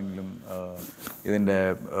ആൾക്കാണെങ്കിലും, ഇതിന്റെ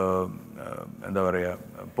എന്താ പറയാ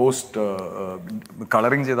പോസ്റ്റ്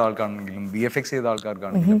കളറിങ് ചെയ്ത ആൾക്കാണെങ്കിലും, VFX ചെയ്ത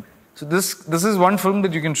ആൾക്കാർക്കാണെങ്കിലും. So this is one film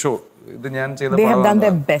that you can show. ഇത് ഞാൻ ചെയ്ത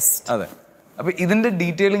പടം. അതെ. അപ്പൊ ഇതിന്റെ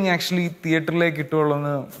ഡീറ്റെയിലിംഗ് ആക്ച്വലി തിയേറ്ററിലേക്ക് കിട്ടുള്ളൂ.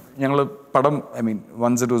 ഞങ്ങൾ പടം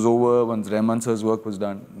once it was over, once Rahman sir's work was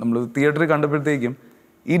done, നമ്മൾ തിയേറ്ററിൽ കണ്ടപ്പോഴത്തേക്കും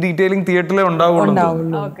ഈ ഡീറ്റെയിലിംഗ് തിയേറ്ററിലേ ഉണ്ടാവുള്ളൂ.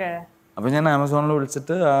 അപ്പൊ ഞാൻ ആമസോണിൽ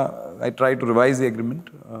വിളിച്ചിട്ട് I tried to revise the agreement.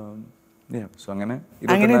 അങ്ങനെ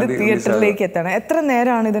തിയേറ്ററിലേക്ക് എത്തണം. എത്ര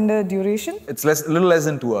നേരമാണ് ഇതിന്റെ duration? It's little less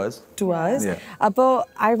than 2 hours. 2 hours. അപ്പോ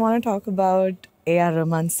I want to talk about A.R.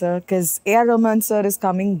 Rahman sir, because A.R. Rahman sir is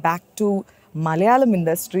coming back to Malayalam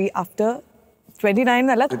industry after 29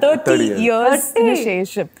 അല്ല 30 years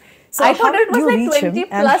ശേഷം. So I thought it was like 20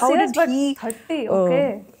 plus years, but 30. Okay.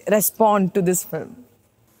 Respond to this film.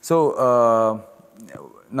 So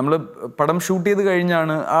നമ്മൾ പടം shoot ചെയ്ത്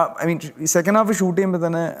കഴിഞ്ഞാണ്, second half shoot ചെയ്യുമ്പോൾ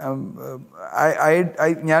തന്നെ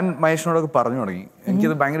ഞാൻ മഹേഷിനോടൊക്കെ പറഞ്ഞു തുടങ്ങി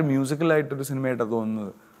എനിക്കത് ഭയങ്കര മ്യൂസിക്കലായിട്ടൊരു സിനിമയായിട്ടാണ്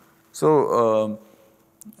തോന്നുന്നത്. സോ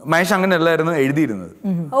മഹേഷ് അങ്ങനെ അല്ലായിരുന്നു എഴുതിയിരുന്നത്.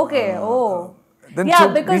 Yeah,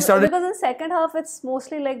 because in second half it's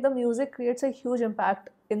mostly like the music creates a huge impact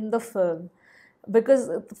in the film, because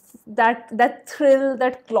that thrill,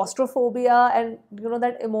 that claustrophobia, and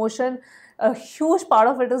that emotion, a huge part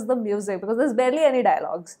of it is the music, because there's barely any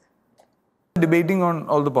dialogues. Debating on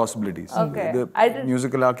all the possibilities. The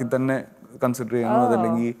musical ആക്കി തന്നെ consider ചെയ്യണോ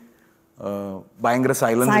അതല്ലെങ്കിൽ ഭയങ്കര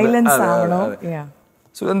silence ആണോ.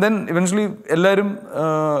 So and then eventually എല്ലാരും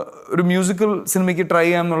ഒരു musical സിനിമയ്ക്ക് try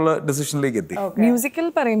ചെയ്യാന്നുള്ള ഡിസിഷനിലേക്ക് എത്തി. മ്യൂസിക്കൽ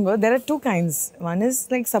പറയുമ്പോൾ there are two kinds. One is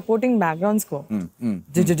like supporting background score.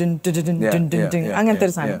 അങ്ങനത്തെ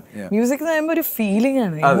ഒരു സാധനം. മ്യൂസിക് എന്ന് പറയുമ്പോൾ ഒരു ഫീലിംഗ്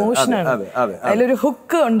ആണ്, ഇമോഷൻ ആണ്. അതിലൊരു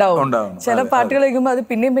ഹുക്ക് ഉണ്ടാവും. ചില പാട്ടുകൾ കേൾക്കുമ്പോൾ അത്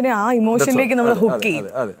പിന്നെയും പിന്നെ ആ ഇമോഷനിലേക്ക് നമ്മൾ ഹുക്ക് ചെയ്യും.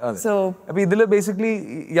 സോ അപ്പൊ ഇതില് ബേസിക്കലി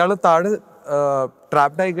ഇയാള് താഴെ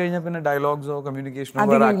ട്രാപ്ഡ് ആയി കഴിഞ്ഞാൽ പിന്നെ ഡയലോഗ്സോ കമ്മ്യൂണിക്കേഷനോ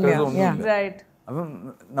ആക്ടേഴ്സോ ഒന്നും. അപ്പം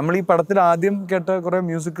നമ്മൾ ഈ പടത്തിൽ ആദ്യം കേട്ട കുറെ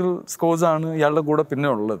മ്യൂസിക്കൽ സ്കോർസ് ആണ് ഇയാളുടെ കൂടെ പിന്നെ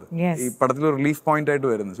ഉള്ളത്, ഈ പടത്തിൽ റിലീഫ് പോയിന്റ് ആയിട്ട്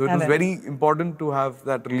വരുന്നത്. So it was very important to have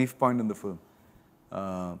that relief point in the film.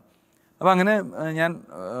 അപ്പൊ അങ്ങനെ ഞാൻ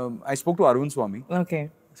I spoke to Aravind Swami.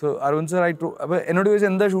 So Aravind sir അപ്പൊ എന്നോട്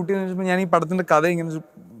ചോദിച്ചാൽ എന്താ ഷൂട്ട് ചെയ്യുന്നത്, ഞാൻ ഈ പടത്തിന്റെ കഥ ഇങ്ങനെ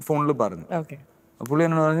ഫോണിൽ പറഞ്ഞു. പുള്ളി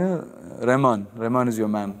എന്നോട് പറഞ്ഞു Rahman is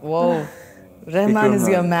your man. Rahman is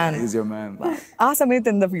your man. Is your man. ആ സമയത്ത്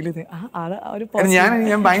എന്താ ഫീൽ ചെയ്തത്?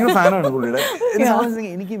 ഞാൻ ഭയങ്കര ഫാനാണ് പുള്ളിയുടെ.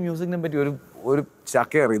 എനിക്ക് മ്യൂസിക്കിനെ പറ്റി ഒരു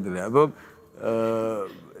ചക്ക അറിയത്തില്ല. അപ്പൊ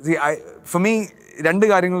see, for me, രണ്ട്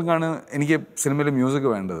കാര്യങ്ങൾക്കാണ് എനിക്ക് സിനിമയിൽ മ്യൂസിക്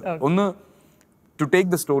വേണ്ടത്. ഒന്ന്, to take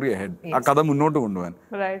the story ahead, ആ കഥ മുന്നോട്ട് കൊണ്ടുപോകാൻ.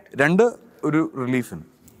 രണ്ട്, ഒരു റിലീഫിന്.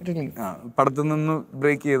 പടത്തിൽ നിന്ന്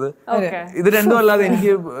ബ്രേക്ക് ചെയ്ത് ഇത് രണ്ടും അല്ലാതെ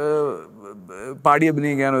എനിക്ക് പാടി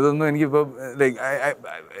അഭിനയിക്കാനോ ഇതൊന്നും എനിക്കിപ്പോൾ like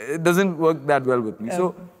it doesn't work that well with me. So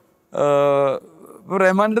ഇപ്പോൾ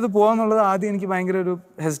റഹ്മാൻ്റെ അടുത്ത് പോകാന്നുള്ളത് ആദ്യം എനിക്ക് ഭയങ്കര ഒരു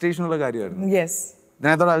ഹെസിറ്റേഷൻ ഉള്ള കാര്യമായിരുന്നു.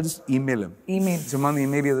 ഞാൻ തോടെ ജസ്റ്റ് ഇമെയിൽ ചുമ്മാ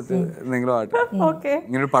ഇമെയിൽ ചെയ്തിട്ട് എന്തെങ്കിലും ആട്ടെ,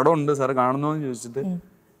 ഇങ്ങനെ ഒരു പടം ഉണ്ട് സാറ് കാണുന്നോന്ന് ചോദിച്ചിട്ട്.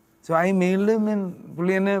 സോ ഐ മെയിൽഡ് മീൻ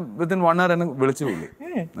പുള്ളി എന്നെ വിത്തിൻ 1 hour എന്നെ വിളിച്ചു. പുള്ളി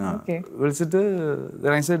വിളിച്ചിട്ട്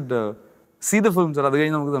I said see the film sir, അത്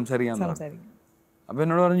കഴിഞ്ഞ് നമുക്ക് സംസാരിക്കാമെന്ന് പറഞ്ഞു. അപ്പോൾ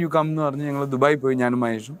എന്നോട് പറഞ്ഞു യു കം എന്ന് പറഞ്ഞ് ഞങ്ങൾ ദുബായി പോയി, ഞാനും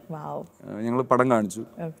മഹേഷും. ഞങ്ങൾ പടം കാണിച്ചു.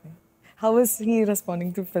 How was he responding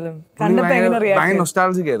to film? ഭയങ്കര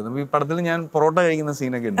നൊസ്റ്റാൾജിക് ആയിരുന്നു. ഈ പടത്തിൽ ഞാൻ പൊറോട്ട കഴിക്കുന്ന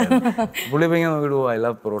സീനൊക്കെ ഉണ്ടായിരുന്നു. പുള്ളി ഭയങ്കര നോക്കിയിട്ട് I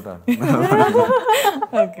love parotta.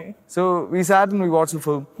 So V sat and we watched the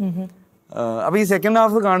film. അപ്പോൾ ഈ സെക്കൻഡ്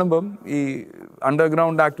ഹാഫ് കാണുമ്പം ഈ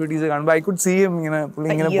അണ്ടർഗ്രൗണ്ട് ആക്ടിവിറ്റീസ് കാണുമ്പോൾ ഐ കുഡ് സീ ഹിം ഇങ്ങനെ പുള്ളി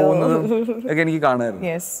ഇങ്ങനെ പോകുന്നതും ഒക്കെ എനിക്ക് കാണാമായിരുന്നു.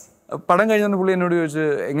 പടം കഴിഞ്ഞ പുള്ളി എന്നോട് ചോദിച്ചു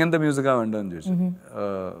എങ്ങനത്തെ മ്യൂസിക്കാണ് വേണ്ടതെന്ന് ചോദിച്ചു.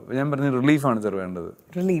 ഞാൻ പറഞ്ഞു റിലീഫാണ് സാർ വേണ്ടത്.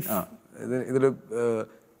 ഇതിൽ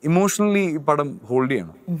ഇമോഷണലി ഈ പടം ഹോൾഡ്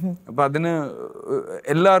ചെയ്യണം. അപ്പൊ അതിന്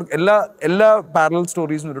എല്ലാ പാരലൽ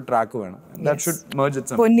സ്റ്റോറീസിനും ഒരു ട്രാക്ക് വേണം. ദാറ്റ് ഷുഡ് മെർജ്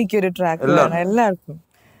എല്ലാവർക്കും.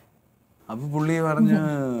 അപ്പൊ പുള്ളി പറഞ്ഞ്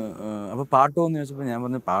അപ്പൊ പാട്ടോന്ന് ചോദിച്ചപ്പോ ഞാൻ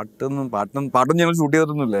പറഞ്ഞു പാട്ടൊന്നും ഞങ്ങൾ ഷൂട്ട്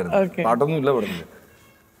ചെയ്തിട്ടൊന്നും ഇല്ലായിരുന്നു. പാട്ടൊന്നും ഇല്ല പറഞ്ഞത്.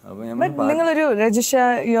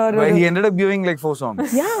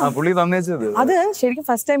 അത് ശരിക്കും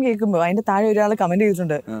ഫസ്റ്റ് ടൈം കേൾക്കുമ്പോ അതിന്റെ താഴെ ഒരാൾ കമന്റ്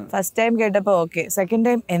ചെയ്തിട്ടുണ്ട്, ഫസ്റ്റ് ടൈം കേട്ടപ്പോ ഓക്കെ, സെക്കൻഡ്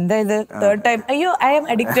ടൈം എന്താ ഇത്, തേർഡ് ടൈം അയ്യോ ഐ ആം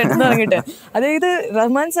അഡിക്റ്റഡ് എന്ന് പറഞ്ഞിട്ട്. അതായത്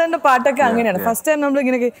റഹ്മാൻ സാറിന്റെ പാട്ടൊക്കെ അങ്ങനെയാണ്. ഫസ്റ്റ് ടൈം നമ്മൾ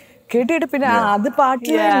ഇങ്ങനെ കേട്ടിട്ട് പിന്നെ അത്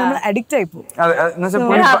പാട്ടില് നമ്മൾ അഡിക്റ്റ് ആയി പോകും.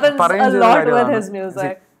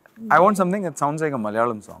 I want something that sounds like a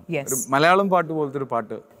Malayalam song. ഒരു മലയാളം പാട്ട് പോലത്തെ ഒരു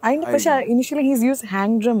പാട്ട്. പക്ഷേ initially he's used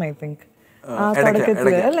hang drum I think.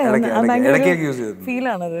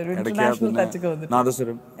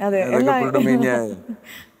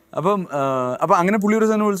 അപ്പം അങ്ങനെ പുള്ളി ഒരു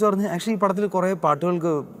സാധനം വിളിച്ചു പറഞ്ഞു ആക്ച്വലി ഈ പടത്തിൽ കുറെ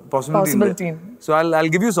പാട്ടുകൾക്ക് പോസിബിലിറ്റി ഉണ്ട്. So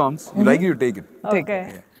I'll give you songs, you like it, you take it.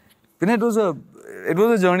 പിന്നെ it was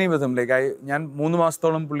a journey with him. Like ഞാൻ 3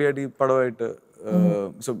 മാസത്തോളം പുള്ളിയായിട്ട് ഈ പടമായിട്ട്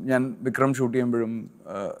സോ ഞാൻ വിക്രം ഷൂട്ട് ചെയ്യുമ്പോഴും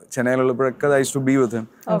ചെന്നൈയിലുള്ളപ്പോഴൊക്കെ I used to be with him.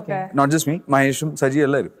 Not just me, മഹേഷും Saji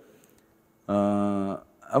എല്ലാവരും.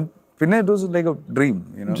 പിന്നെ it was like a dream,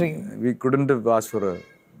 you know. We couldn't have asked for a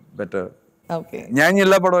better. ഞാൻ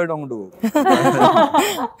എല്ലാ പടമായിട്ടും അങ്ങോട്ട് പോകും.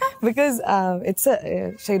 ബിക്കോസ് ഇറ്റ്സ്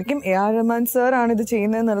ശരിക്കും AR റഹ്മാൻ സർ ആണ് ഇത്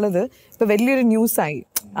ചെയ്യുന്നതെന്നുള്ളത് ഇപ്പൊ വലിയൊരു ന്യൂസ് ആയി.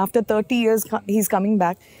 After 30 years he's coming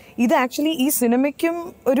back. ഇത് ആക്ച്വലി ഈ സിനിമയ്ക്കും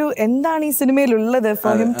ഒരു എന്താണ് ഈ സിനിമയിലുള്ളത്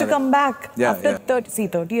for him to come back after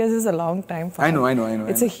 30 years is a long time for him. I know.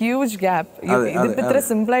 It's a huge gap. ഇതിപ്പോ ഇത്ര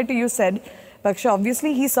സിമ്പിൾ ആയിട്ട് you said, പക്ഷെ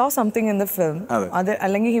obviously he saw something in the film.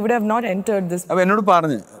 അല്ലെങ്കിൽ he would have not entered this. അപ്പോൾ എന്നോട്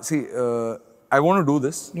പറഞ്ഞു see I want to do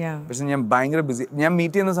this. പക്ഷെ ഞാൻ ഭയങ്കര ബിസി. ഞാൻ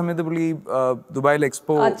മീറ്റ് ചെയ്യുന്ന സമയത്ത് പുള്ളി ദുബായിൽ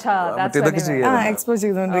എക്സ്പോ ഇതൊക്കെ ചെയ്യാം. എക്സ്പോ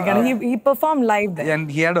ചെയ്തുകൊണ്ടിരിക്കുകയാണ്. he performed live there and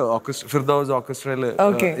he had a orchestra, Firdaus orchestral,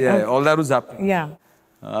 all that was happening.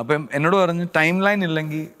 അപ്പം എന്നോട് പറഞ്ഞു ടൈം ലൈൻ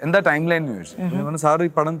ഇല്ലെങ്കിൽ എന്താ ടൈം ലൈൻ എന്ന് ചോദിച്ചു. ഞാൻ പറഞ്ഞു സാർ ഈ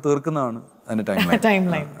പടം തീർക്കുന്നതാണ് അതിന്റെ time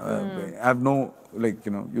line. I have no like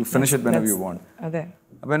you know you finish it whenever you want. അതെ.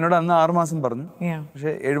 അപ്പൊ എന്നോട് അന്ന് 6 മാസം പറഞ്ഞു.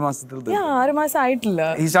 പക്ഷെ 7 മാസത്തിൽ 6 മാസം ആയിട്ടില്ല.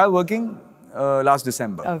 He started working last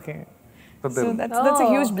December. Okay. So that's a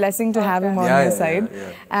huge blessing to have him on your side.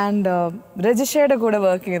 And Rajasekharan kuda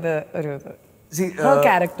work ചെയ്ത ഒരു her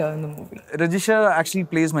character in the movie. Rajisha actually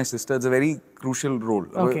plays my sister. It's a very crucial role.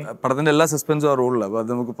 പടത്തിന്റെ എല്ലാ സസ്പെൻസും ആ റോളിലാണ്. അപ്പോൾ അത്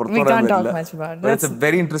നമുക്ക് പുറത്തു പറയാൻ പറ്റില്ല. But it's a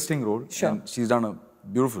very interesting role. And she's done a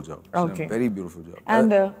beautiful job. Very beautiful job.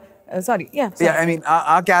 And sorry, I mean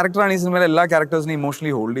ആ ക്യാരക്ടറാണ് ഈ സിനിമയിലെ എല്ലാ ക്യാരക്ടേഴ്സിനെയും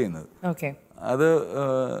ഇമോഷണലി ഹോൾഡ് ചെയ്യുന്നത്. അത്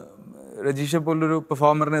രജീഷ പോലൊരു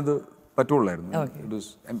പെർഫോമറിന് ഇത് പറ്റുള്ളായിരുന്നു. It was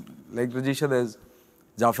like Rajisha, there's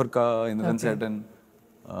Jafar Ka, Indran Setan,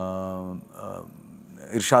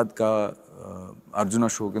 Irshad Ka, Arjun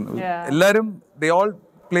Ashok, എല്ലാരും they all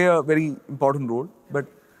play a very important role, but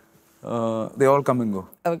they all come and go.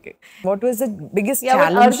 Okay. What was the biggest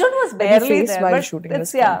challenge Arjun was barely there while shooting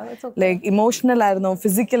this film? It's okay. Like emotional ആയിരുന്നോ,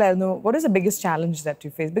 physical ആയിരുന്നോ? What is the biggest challenge that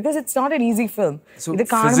you faced? Because it's not an easy film. So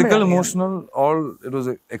physical, emotional, all it was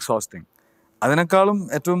exhausting. അതിനേക്കാളും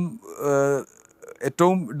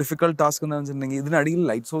ഏറ്റവും difficult task എന്താണെന്ന് വെച്ചിട്ടുണ്ടെങ്കിൽ ഇതിനടിയിൽ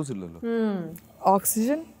light source ഇല്ലല്ലോ.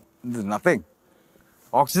 Oxygen nothing.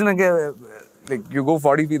 Oxygen ഒക്കെ like you go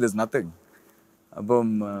 40 feet, there's nothing. അപ്പം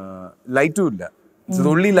ലൈറ്റും ഇല്ല. So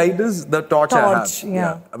the only light is the torch I have.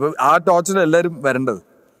 അപ്പം ആ ടോർച്ചിൽ എല്ലാവരും വരേണ്ടത്.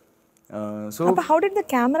 So how did the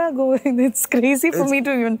camera go? It's crazy for me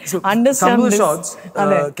to even understand this. Some of the shots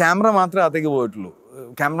camera മാത്രമേ അകത്തേക്ക് പോയിട്ടുള്ളൂ.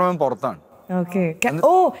 ക്യാമറമാൻ പുറത്താണ്. Okay.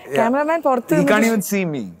 Cameraman പുറത്ത് he can't even see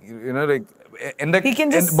me, you know, like എന്റെ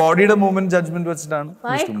ബോഡിയുടെ മൂവ്മെന്റ് ജഡ്ജ്മെന്റ് വെച്ചിട്ടാണ്.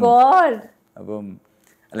 My God. അപ്പം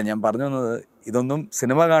അല്ല ഞാൻ പറഞ്ഞു വന്നത് ഇതൊന്നും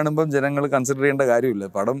സിനിമ കാണുമ്പോൾ ജനങ്ങൾ കൺസിഡർ ചെയ്യേണ്ട കാര്യമില്ല.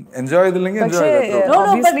 പടം എൻജോയ് ചെയ്തില്ലെങ്കിൽ എൻജോയ് ചെയ്തു. No,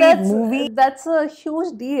 but that's a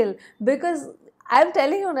huge deal because I'm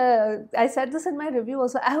telling you, I said this in my review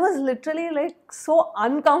also. I was literally like so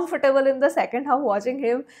uncomfortable in the second half watching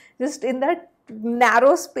him just in that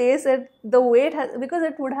narrow space and the way it has, because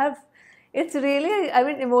it would have, it's really, I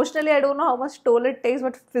mean, emotionally I don't know how much toll it takes,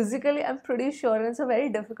 but physically I'm pretty sure it's a very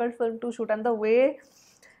difficult film to shoot, and the way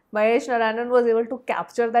Mahesh Narayanan was able to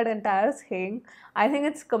capture that entire thing, I think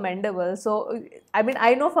it's commendable. So I mean,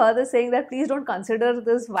 I know Fahadh is saying that please don't consider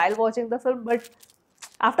this while watching the film, but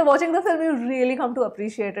after watching the film, you really come to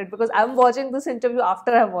appreciate it, because I'm watching this interview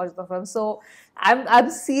after I've watched the film. So I'm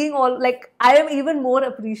seeing all, like, I am even more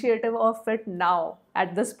appreciative of it now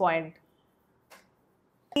at this point.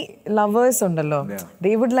 Lovers ഉണ്ടല്ലോ,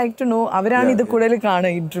 they would like to know, അവരാണ് ഇത് കൂടുതൽ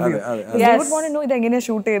കാണുക interview. They would want to know ഇത് എങ്ങനെയാ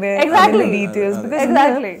shoot ചെയ്തത്, details, because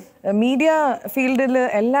media ഫീൽഡിൽ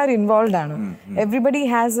എല്ലാവരും ഇൻവോൾവ് ആണ്. Everybody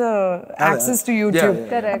has access to YouTube.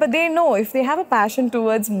 But they know if they have a passion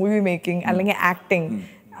towards movie making അല്ലെങ്കിൽ acting,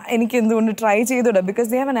 എനിക്ക് എന്തുകൊണ്ട് try ചെയ്തൂടാ, because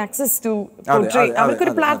they have an access to portray.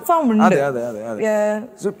 അവർക്കൊരു പ്ലാറ്റ്ഫോം ഉണ്ട്.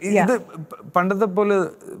 ഇത് പണ്ടത്തെ പോലെ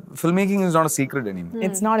film making is not a secret anymore.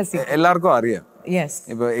 It's not a secret. എല്ലാവർക്കും അറിയാം. Yes.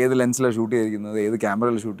 ഇപ്പൊ ഏത് ലെൻസിലാണ് ഷൂട്ട് ചെയ്തിരിക്കുന്നത്, ഏത്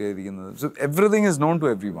ക്യാമറയിൽ ഷൂട്ട് ചെയ്തിരിക്കുന്നത്, so everything is known to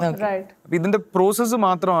everyone. അപ്പൊ ഇതിന്റെ പ്രോസസ്സ്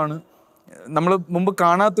മാത്രമാണ് നമ്മൾ മുമ്പ്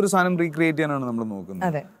കാണാത്തൊരു സാധനം റീക്രിയേറ്റ് ചെയ്യാനാണ് നമ്മൾ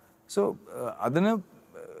നോക്കുന്നത്. സോ അതിന്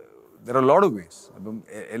there are a lot of ways. അപ്പം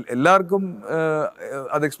എല്ലാവർക്കും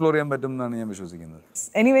അത് എക്സ്പ്ലോർ ചെയ്യാൻ പറ്റും എന്നാണ് ഞാൻ വിശ്വസിക്കുന്നത്.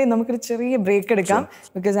 Anyway, നമുക്കൊരു ചെറിയ ബ്രേക്ക് എടുക്കാം,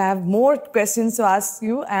 because I have more questions to ask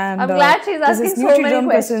you, and I'm glad she's asking so many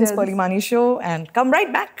questions. Pearle Maaney Show, and come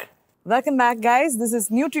right back. Welcome back, guys. This is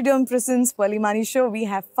Nutriderm Presents Pearle Maaney Show. We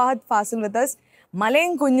have Fahadh Faasil with us.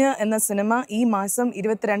 മലയും കുഞ്ഞ് എന്ന cinema ഈ മാസം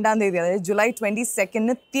 22-ാം തീയതി, അതായത് July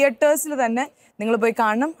 22 തിയേറ്റേഴ്സിൽ തന്നെ നിങ്ങൾ പോയി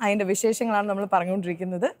കാണണം. അതിൻ്റെ വിശേഷങ്ങളാണ് നമ്മൾ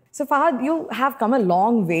പറഞ്ഞുകൊണ്ടിരിക്കുന്നത്. So Fahad, you have come A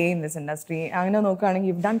long way in this industry. അങ്ങനെ നോക്കുകയാണെങ്കിൽ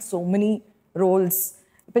you done so many Rolls.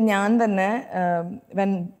 ഇപ്പം ഞാൻ തന്നെ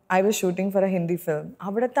when I was shooting four A Hindi film,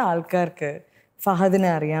 അവിടുത്തെ ആൾക്കാർക്ക് ഫഹദിനെ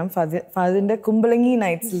അറിയാം. ഫഹദിൻ്റെ കുമ്പളങ്ങി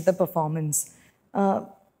നൈറ്റ്സിലത്തെ പെർഫോമൻസ്,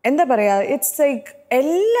 എന്താ പറയുക, ഇറ്റ്സ് ലൈക്ക്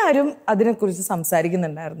എല്ലാവരും അതിനെക്കുറിച്ച്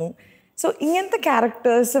സംസാരിക്കുന്നുണ്ടായിരുന്നു. സോ ഇങ്ങനത്തെ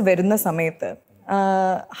ക്യാരക്ടേഴ്സ് വരുന്ന സമയത്ത്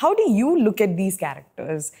how do you look at these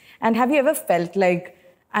characters, and have you ever felt like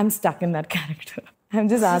I'm stuck in that character? I'm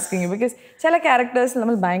just asking you because ചില ക്യാരക്ടേഴ്സ്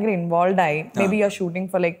നമ്മൾ ഭയങ്കര ഇൻവോൾവ് ആയി, maybe you're shooting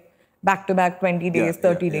for like back to back 20 days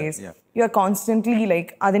 30 days, you are constantly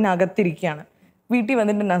like അതിനകത്തിരിക്കുകയാണ്. വീട്ടിൽ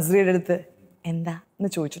വന്നിട്ട് നസ്രിയുടെ അടുത്ത് എന്താ എന്ന്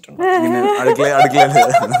ചോദിച്ചിട്ടുണ്ട്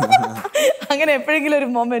അങ്ങനെ എപ്പോഴെങ്കിലും ഒരു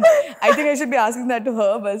moment? I think I should be asking that to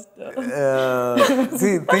her first.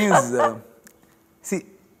 See, thing is, see,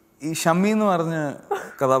 ഈ ഷമ്മി എന്ന് പറഞ്ഞ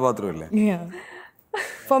കഥാപാത്രമില്ലേ,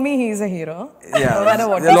 for me he is a hero.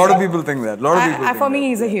 A lot of people think that. For me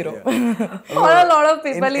he is a hero. For a lot of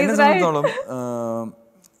people he is right.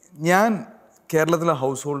 ഞാൻ കേരളത്തിലെ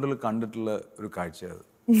house ഹോൾഡിൽ കണ്ടിട്ടുള്ള ഒരു കാഴ്ചയാണ്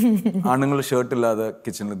ആണുങ്ങൾ shirt ഇല്ലാതെ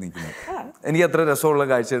കിച്ചണിൽ നിൽക്കുന്നത്. എനിക്ക് അത്ര രസമുള്ള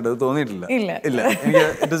കാഴ്ചയായിട്ട് തോന്നിയിട്ടില്ല. ഇല്ല, എനിക്ക്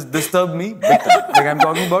it is disturb me big time. Like I am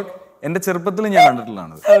talking about എന്റെ ചെറുപ്പത്തിൽ ഞാൻ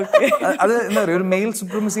കണ്ടിട്ടുള്ളതാണ്. അത് എന്താ പറയുക, ഒരു മെയിൽ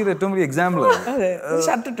സുപ്രീമസിയുടെ ഏറ്റവും വലിയ എക്സാമ്പിൾ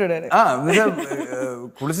ആണ്.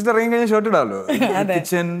 കുളിച്ചിട്ട് ഇറങ്ങി കഴിഞ്ഞാൽ ഷർട്ട് ഇടാമല്ലോ,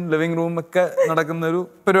 കിച്ചൺ ലിവിംഗ് റൂം ഒക്കെ നടക്കുന്ന ഒരു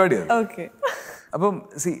പരിപാടിയാണ്. അപ്പം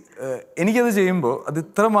സി, എനിക്കത് ചെയ്യുമ്പോൾ അത്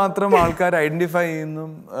ഇത്ര മാത്രം ആൾക്കാർ ഐഡന്റിഫൈ ചെയ്യുന്നു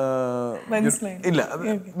ഇല്ല.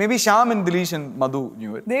 May be Shyam and Dileesh and Madhu new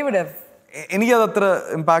it. എനിക്കത് അത്ര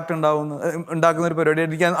ഇമ്പാക്ട് ഉണ്ടാക്കുന്ന ഒരു പരിപാടി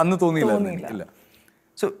എനിക്ക് അന്ന് തോന്നിയില്ല.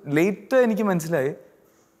 സോ ലേറ്റ് എനിക്ക് മനസ്സിലായി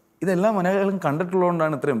ഇതെല്ലാം മലയാളികളും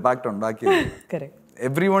കണ്ടിട്ടുള്ളതുകൊണ്ടാണ് ഇത്ര ഇമ്പാക്ട് ഉണ്ടാക്കിയത്.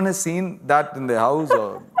 Every one has seen that in the house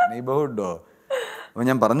or neighbourhood. അപ്പൊ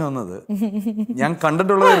ഞാൻ പറഞ്ഞു വന്നത്, ഞാൻ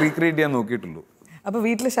കണ്ടിട്ടുള്ളത് റീക്രിയേറ്റ് ചെയ്യാൻ നോക്കിയിട്ടുള്ളൂ. അപ്പൊ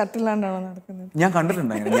വീട്ടില് ഷർട്ടില്ലാണ്ടാണോ നടക്കുന്നത്? ഞാൻ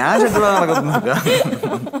കണ്ടിട്ടുണ്ട് അങ്ങനെ. ഞാൻ ഷർട്ടില്ലാതെ നടക്കുന്നില്ല.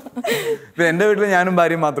 ഇപ്പൊ എന്റെ വീട്ടില് ഞാനും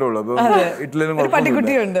ഭാര്യയും മാത്രമേ ഉള്ളൂ. അപ്പൊ വീട്ടിലും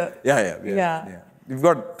പട്ടിക്കുട്ടിയുണ്ട്. We've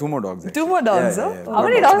got two more dogs. How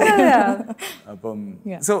many dogs are there? അപ്പം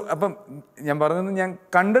ഞാൻ പറഞ്ഞത്, ഞാൻ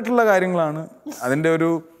കണ്ടിട്ടുള്ള കാര്യങ്ങളാണ്. അതിന്റെ ഒരു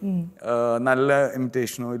നല്ല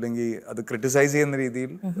ഇമിറ്റേഷനോ ഇല്ലെങ്കിൽ അത് ക്രിട്ടിസൈസ് ചെയ്യുന്ന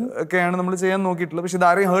രീതിയിൽ ഒക്കെയാണ് നമ്മൾ ചെയ്യാൻ നോക്കിയിട്ടുള്ളത്. പക്ഷെ ഇത്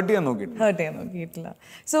ആരെയും ഹേർട്ട് ചെയ്യാൻ നോക്കിയിട്ടില്ല.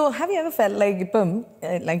 So have you ever felt like, ഇപ്പം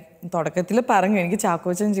ലൈക്ക് തുടക്കത്തിൽ പറഞ്ഞു എനിക്ക്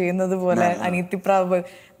ചാക്കോച്ചൻ ചെയ്യുന്നത് പോലെ അനിയത്തിപ്രാവ്,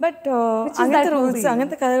 ബട്ട് അങ്ങനത്തെ റൂൾസ്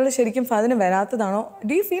അങ്ങനത്തെ കഥകൾ ശരിക്കും അതിന് വരാത്തതാണോ?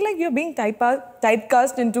 Do you feel like you are being type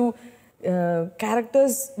cast in to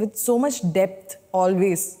characters with so much depth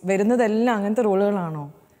always? വരുന്നതെല്ലാം അങ്ങനത്തെ റോളുകളാണോ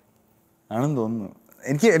ആണെന്ന് തോന്നുന്നു.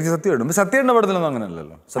 എനിക്ക് സത്യയുടെ പടത്തിലൊന്നും അങ്ങനെ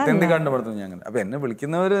അല്ലല്ലോ. സത്യന്തിക്കാടിന്റെ പടത്തിൽ ഞാൻ അങ്ങനെ. അപ്പൊ എന്നെ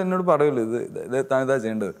വിളിക്കുന്നവർ എന്നോട് പറയുള്ളൂ, ഇത് താനിതാ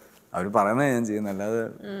ചെയ്യേണ്ടത്. അവർ പറയുന്നത് ഞാൻ ചെയ്യുന്നത്, അല്ലാതെ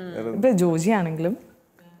ഇപ്പൊ ജോജി ആണെങ്കിലും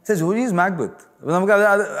ജോജി ഈസ് മാക്ബത്ത്. അപ്പൊ നമുക്ക്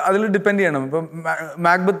അതിൽ ഡിപ്പെൻഡ് ചെയ്യണം. ഇപ്പൊ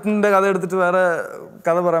മാക്ബത്തിന്റെ കഥ എടുത്തിട്ട് വേറെ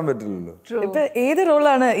കഥ പറയാൻ പറ്റില്ലല്ലോ. ഇപ്പൊ ഏത്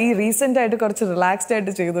റോളാണ് ഈ റീസെന്റ് ആയിട്ട് കുറച്ച് റിലാക്സ്ഡ്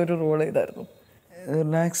ആയിട്ട് ചെയ്ത ഒരു റോൾ ഏതായിരുന്നു?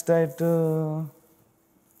 റിലാക്സ്ഡ് ആയിട്ട്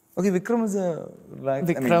വിക്രം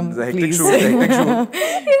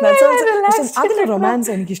അതിലെ റൊമാൻസ്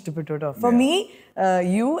എനിക്ക് ഇഷ്ടപ്പെട്ടു കേട്ടോ. For me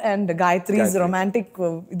you and ഗായത്രീസ് romantic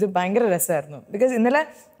ഇത് ഭയങ്കര രസമായിരുന്നു. ബിക്കോസ് ഇന്നലെ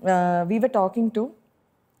വി വർ ടോക്കിംഗ് ടു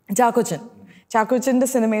ചാക്കോച്ചന്റെ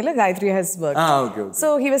സിനിമയിൽ Gayathri has work. So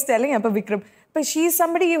he was telling അപ്പൊ Vikram but she is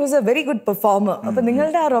somebody who was a very good performer. Appo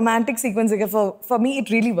ningalde aa romantic sequence ഒക്കെ for me it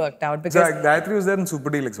really worked out because Gayatri was there in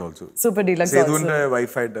Super Deluxe also. Super Deluxe also. Sedunde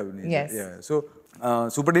wife ആയിട്ട് അഭിനയിച്ചു. Yeah. So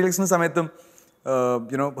Super Deluxe ന്റെ സമയത്തും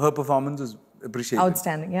you know her performance was appreciated.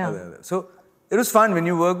 Outstanding. Yeah. So it was fun when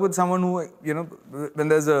you work with someone who, you know, when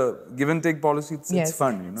there's a give and take policy, it's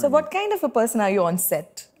fun, you know. So what kind of a person are you on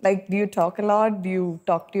set? Like, do you talk a lot? Do you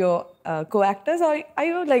talk to your co-actors, or are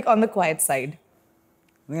you like on the quiet side?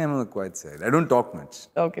 I think I'm on the quiet side. I don't talk much.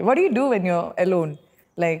 Okay. What do you do when you're alone?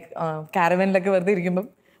 Like caravan like verde irikkumbam?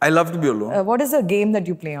 I love to be alone. What is the game that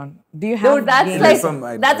you play on? Do you have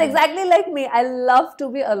that's exactly like me. I love to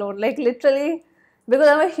be alone. Like literally, because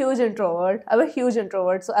I'm a huge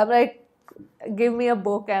introvert. So I'm like, give me a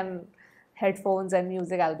book and headphones and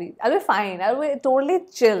music. I'll be fine. I'll be totally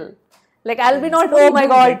chill. Like I'll be not, oh my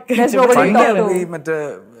god, there's nobody to talk to. മറ്റേ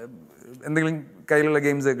എന്തെങ്കിലും കയ്യിലുള്ള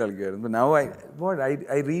games ഒക്കെ കളിക്കുമായിരുന്നു. Now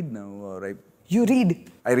I read now, or You read?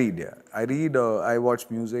 I read, yeah. I read, I watch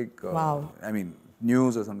music. Wow. I mean,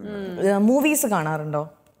 news or something like that. Movies കാണാറുണ്ടോ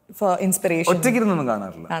for inspiration? ഒറ്റയ്ക്കിരുന്നൊന്നും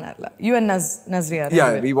കാണാറില്ല. You and Nazriya?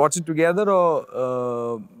 Yeah, we watch it together, or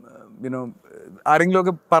you know, ആരെങ്കിലും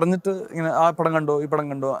ഒക്കെ പറഞ്ഞിട്ട് ഇങ്ങനെ ആ പടം കണ്ടോ ഈ പടം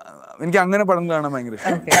കണ്ടോ. എനിക്ക് അങ്ങനെ പടം കാണാൻ ഭയങ്കര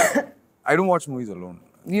ഇഷ്ടം. I don't watch movies alone.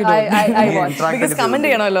 You don't? I watch. Because comment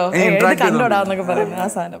ചെയ്യണമല്ലോ, കണ്ടോടാന്നൊക്കെ പറയുന്നത് ആ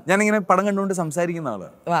സാധനം. ഞാനിങ്ങനെ പടം കണ്ടുകൊണ്ട് സംസാരിക്കുന്ന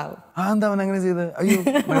ആളാണ്. എന്താ അവൻ അങ്ങനെ ചെയ്ത്, അയ്യോ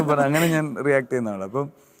അങ്ങനെ ഞാൻ റിയാക്ട് ചെയ്യുന്ന ആളാണ്. അപ്പം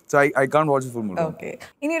so I can't watch the full movie. Okay.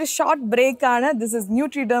 ഇനി ഒരു ഷോർട്ട് ബ്രേക്ക് ആണ്. This is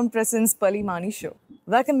Nutriderm presents Pearle Maaney show.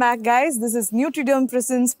 Welcome back, guys. This is Nutriderm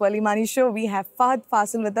presents Pearle Maaney show. We have Fahadh,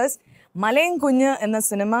 Faasil with us. മലയും കുഞ്ഞ് എന്ന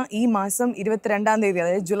cinema ഈ മാസം 22-ാം തീയതി,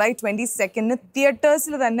 അതായത് ജൂലൈ 22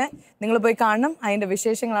 തിയേറ്റേഴ്സിൽ തന്നെ നിങ്ങൾ പോയി കാണണം. അതിൻ്റെ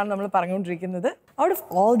വിശേഷങ്ങളാണ് നമ്മൾ പറഞ്ഞുകൊണ്ടിരിക്കുന്നത്. Out of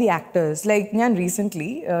all the actors, like ഞാൻ recently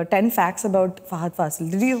 10 facts about Fahad Fazil,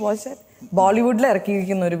 did you watch that? ബോളിവുഡിൽ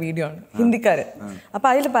ഇറക്കിയിരിക്കുന്ന ഒരു വീഡിയോ ആണ്, ഹിന്ദിക്കാർ. അപ്പോൾ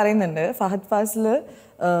അതിൽ പറയുന്നുണ്ട് ഫഹദ് ഫാസിൽ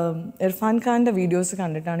ഇർഫാൻ ഖാൻ്റെ വീഡിയോസ്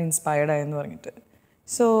കണ്ടിട്ടാണ് ഇൻസ്പയർഡ് ആയെന്ന് പറഞ്ഞിട്ട്.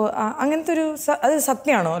 സോ അങ്ങനത്തെ ഒരു അത്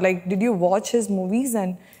സത്യമാണോ? Like did you watch his movies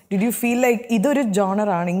and did you feel like ഇതൊരു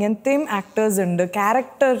ജോണറാണ്, ഇങ്ങനത്തെയും ആക്ടേഴ്സ് ഉണ്ട്,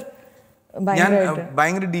 ക്യാരക്ടർ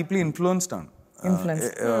ഭയങ്കര ഡീപ്ലി ഇൻഫ്ലുവൻസ്ഡ് ആണ്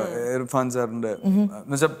ഇർഫാൻ സാറിന്റെ.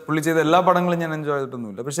 എന്നുവെച്ചാൽ പുള്ളി ചെയ്ത എല്ലാ പടങ്ങളും ഞാൻ എൻജോയ്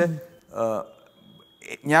ചെയ്തിട്ടൊന്നുമില്ല, പക്ഷെ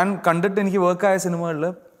ഞാൻ കണ്ടിട്ട് എനിക്ക് വർക്കായ സിനിമകളിൽ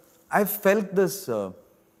I felt this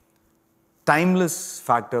timeless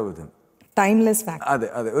factor with him. Timeless factor.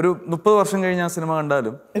 അതെ, ഒരു 30 വർഷം കഴിഞ്ഞ ആ സിനിമ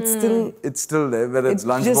കണ്ടാലും it's still there, whether it's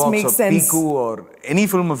Lunchbox or Piku or any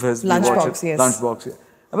film of his. Lunchbox.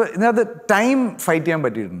 അപ്പോൾ ഇതിനകത്ത് ടൈം ഫൈറ്റ് ചെയ്യാൻ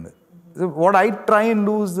പറ്റിയിട്ടുണ്ട്. What I try and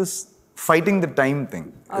do is this fighting the time thing.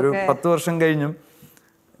 ഒരു 10 വർഷം കഴിഞ്ഞും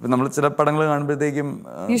നമ്മൾ ചില പടങ്ങൾ കാണുമ്പോഴത്തേക്കും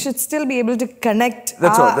you should still be able to connect.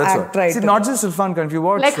 That's right. See, not just Irfan Khan, if you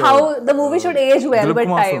watch like how the movie should age well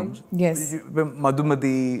with time. Yes.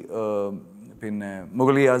 Madhumathi, പിന്നെ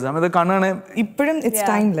മുഗളി ആസാം, ഇത് കാണാണ് ഇപ്പോഴും it's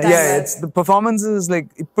timeless. Yeah, it's the performance is like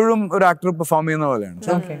ഇപ്പോഴും ഒരു actor perform ചെയ്യുന്ന പോലെയാണ്.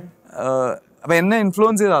 അപ്പൊ എന്നെ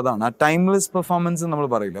influence ചെയ്ത അതാണ്, ആ ടൈംലെസ് പെർഫോമൻസ് നമ്മൾ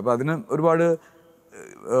പറയില്ല. അപ്പൊ അതിന് ഒരുപാട്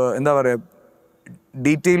എന്താ പറയാ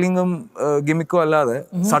ഡീറ്റെയിലിങ്ങും ഗിമിക്കും അല്ലാതെ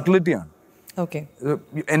സട്ടിലിറ്റിയാണ്.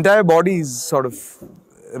 Entire body is sort of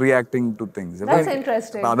reacting two things.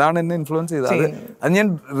 അതാണ് എന്നെ ഇൻഫ്ലുവൻസ് ചെയ്തത്. അത് ഞാൻ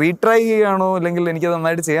റീട്രൈ ചെയ്യുകയാണോ അല്ലെങ്കിൽ എനിക്കത്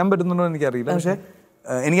നന്നായിട്ട് ചെയ്യാൻ പറ്റുന്നുണ്ടോ എന്ന് എനിക്കറിയില്ല, പക്ഷെ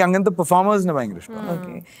എനിക്ക് അങ്ങനത്തെ പെർഫോമേഴ്സിനെ ഭയങ്കര ഇഷ്ടമാണ്.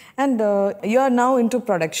 Okay. And you are now in to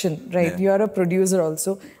production, right? You are A producer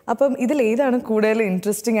also. അപ്പം ഇതിൽ ഏതാണ് കൂടുതൽ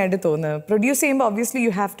ഇൻട്രസ്റ്റിംഗ് ആയിട്ട് തോന്നുന്നത്? പ്രൊഡ്യൂസ് ചെയ്യുമ്പോൾ obviously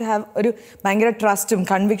you have to have ഒരു ഭയങ്കര ട്രസ്റ്റും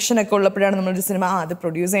കൺവിക്ഷനൊക്കെ ഉള്ളപ്പോഴാണ് നമ്മളൊരു സിനിമ അത്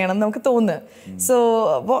പ്രൊഡ്യൂസ് ചെയ്യണം എന്ന് നമുക്ക് തോന്നുന്നത്. So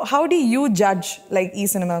how do you judge like ഈ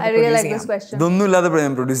സിനിമ? ഇതൊന്നും ഇല്ലാതെ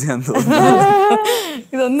ഞാൻ പ്രൊഡ്യൂസ് ചെയ്യാൻ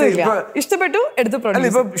ഇതൊന്നും ഇല്ല, ഇഷ്ടപ്പെട്ടു എടുത്ത് പ്രൊഡ്യൂസ്.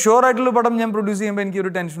 ഇപ്പൊ ഷുവർ ആയിട്ടുള്ള പടം ഞാൻ പ്രൊഡ്യൂസ് ചെയ്യുമ്പോൾ എനിക്ക്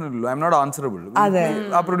ഒരു ടെൻഷൻ ഇല്ലല്ലോ. I am not answerable.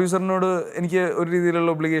 ആ പ്രൊഡ്യൂസറിനോട് എനിക്ക് ഒരു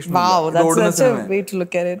രീതിയിലുള്ള ഒബ്ലിഗേഷൻ.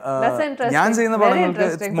 ഞാൻ ചെയ്യുന്ന പടങ്ങൾക്ക്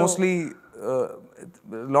mostly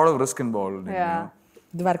lot of risk involved.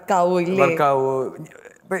 വർക്കാവോ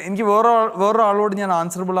എനിക്ക് വേറൊരാളോട് ഞാൻ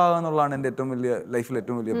ആൻസറബിൾ ആകാന്നുള്ളതാണ് എന്റെ ലൈഫിൽ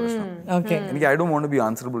ഏറ്റവും വലിയ പ്രശ്നം. എനിക്ക് I don't want to B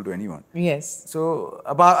answerable to anyone. So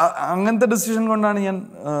അപ്പൊ അങ്ങനത്തെ ഡിസിഷൻ കൊണ്ടാണ് ഞാൻ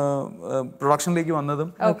പ്രൊഡക്ഷനിലേക്ക് വന്നതും.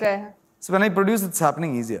 So when I produce, it's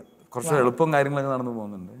happening easier. കുറച്ച് എളുപ്പം കാര്യങ്ങളൊക്കെ നടന്നു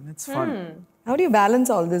പോകുന്നുണ്ട്. It's fun. How do you balance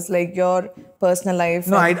all this, like your personal life?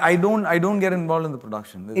 No, I don't get involved in the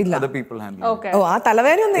production. Other people handle it. Okay. Oh, ആ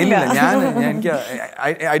തലവേദനയൊന്നും ഇല്ല. എനിക്ക്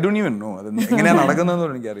I don't even know. അത് എങ്ങനെയാ നടക്കുന്നതെന്ന്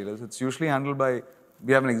എനിക്കറിയില്ല. So it's usually handled by,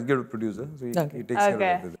 we have an executive producer, so he takes care of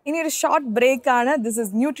everything. ഇനി ഒരു short break ആണ്. This is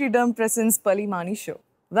Nutriderm presents Pearle Maaney show.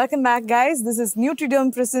 Welcome back, guys. This is Nutriderm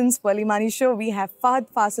presents Pearle Maaney show. We have Fahadh,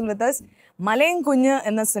 Faasil with us. മലയും കുഞ്ഞ്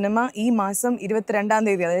എന്ന cinema ഈ മാസം 22-ാം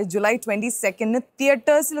തീയതി, അതായത് ജൂലൈ 22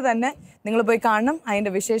 തിയേറ്റേഴ്സിൽ തന്നെ നിങ്ങൾ പോയി കാണണം.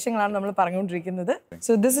 അതിന്റെ വിശേഷങ്ങളാണ് നമ്മൾ പറഞ്ഞുകൊണ്ടിരിക്കുന്നത്.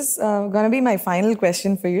 So this is gonna be my final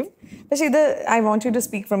question for you. പക്ഷേ ഇത് I won't U to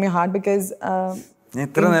speak from your heart because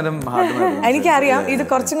എനിക്കറിയാം ഇത്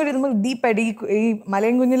കുറച്ചും കൂടി നമ്മൾ ഡീപ്പ് അടി, ഈ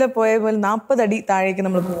മലയും കുഞ്ഞിലെ പോയ പോലെ 40 അടി താഴേക്ക്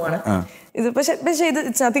നമ്മൾ പോവാണ്. ഇത് പക്ഷേ ഇത്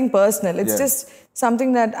it's nothing personal. It's just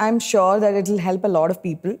something that I am sure that it will help a lot of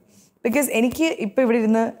people. Because എനിക്ക് ഇപ്പോൾ ഇവിടെ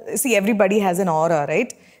ഇരുന്ന് everybody has N aura,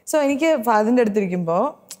 right? So എനിക്ക് ഫാദിൻ്റെ അടുത്തിരിക്കുമ്പോൾ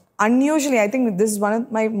unusually I think this is one of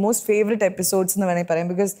my most favourite episodes എന്ന് വേണമെങ്കിൽ പറയാം.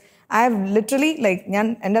 Because I have literally like ഞാൻ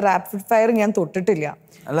എൻ്റെ റാപ്പിഡ് ഫയർ ഞാൻ തൊട്ടിട്ടില്ല.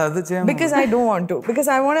 Because I don't want to. Because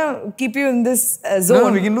I want to keep you in this zone. No,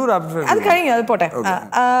 we can do rapid fire. That's fine. I'll put it.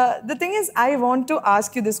 The thing is, I want to ask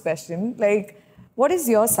you this question. Like, what is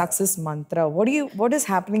your success mantra? What is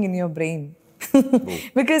happening in your brain?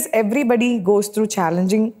 Because everybody goes through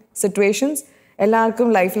challenging situations. എല്ലാവർക്കും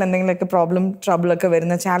ലൈഫിൽ എന്തെങ്കിലും like a problem, trouble ഒക്കെ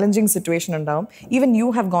വരുന്ന challenging situation ഉണ്ടാവും. Even you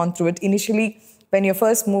have gone through it. Initially, when your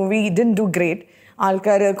first movie didn't do great,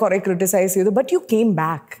 ആൾക്കാർ കുറെ criticize ചെയ്തു, but you came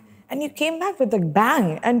back. And you came back with a bang.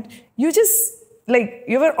 And you just, like,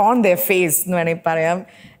 you were on their face.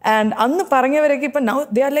 And annu parangavareke ipo now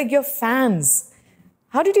they are like your fans.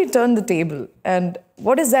 How did you turn the table? And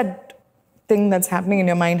what is that thing that's happening in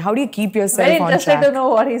your mind? How do you keep yourself on track? Very interested to know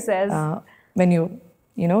what he says. When you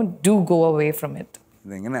know, do go away from it.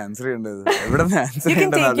 You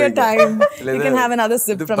can take your time. You can have another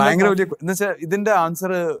sip from the ഇതിന്റെ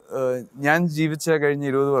answer ഞാൻ ജീവിച്ച കഴിഞ്ഞ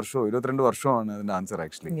 20 വർഷമോ 22 വർഷമാണ് ഇതിന്റെ answer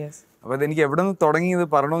actually. അപ്പൊ അതെനിക്ക് എവിടെ നിന്ന് തുടങ്ങി ഇത്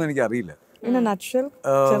പറയണമെന്ന് എനിക്ക് അറിയില്ല. In a nutshell,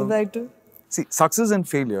 ചെറുതായിട്ട്. See, success and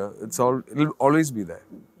failure, it'll always be there.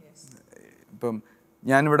 ഇപ്പം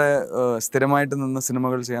ഞാനിവിടെ സ്ഥിരമായിട്ട് നിന്ന്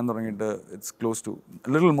സിനിമകൾ ചെയ്യാൻ തുടങ്ങിയിട്ട് it's close to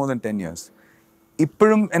little more than 10 years.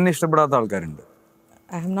 ഇപ്പോഴും എന്നെ ഇഷ്ടപ്പെടാത്ത ആൾക്കാരുണ്ട്.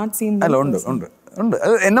 I have not seen them. അല്ല ഉണ്ട്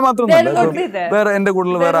എന്നെ മാത്രമൊന്നുമല്ല, വേറെ എൻ്റെ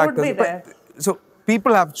കൂടുതൽ വേറെ actors. So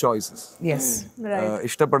people have choices.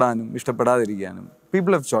 ഇഷ്ടപ്പെടാനും ഇഷ്ടപ്പെടാതിരിക്കാനും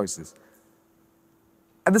people have choices.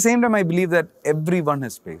 At the same time I believe that every one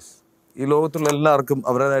has space. ഈ ലോകത്തുള്ള എല്ലാവർക്കും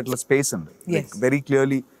അവരുടേതായിട്ടുള്ള സ്പേസ് ഉണ്ട്. Very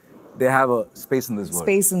clearly they have A space in this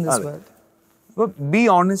world. But be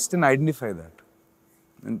honest and identify that.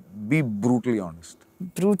 And be brutally honest.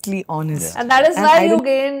 Brutally honest. And that is why you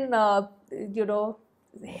gain,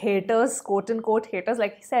 haters, quote unquote haters.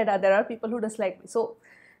 Like he said, there are people who dislike me. So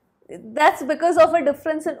that's because of a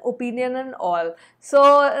difference in opinion and all. So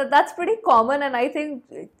that's pretty common, and I think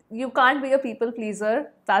you can't be a people pleaser.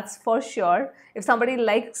 That's for sure. If somebody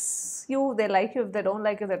likes you, they like you. If they don't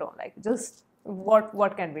like you, they don't like you. Just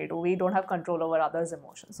what can we do? We don't have control over others'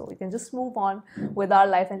 emotions, so we can just move on with our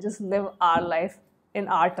life and just live our life in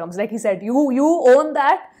our terms. Like he said, you own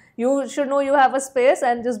that. You should know you have a space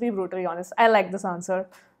and just be brutally honest. I like this answer.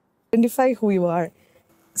 Identify who you are.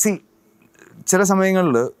 See, ചില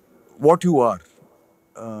സമയങ്ങളിൽ what you are,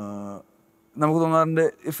 നമുക്ക് തോന്നാറുണ്ട്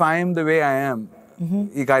if I am the way I am,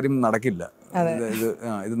 ഈ കാര്യം നടക്കില്ല,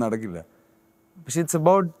 ഇത് നടക്കില്ല. പക്ഷെ it's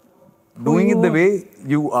about doing it the way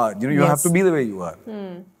you are. You have to be the way you are.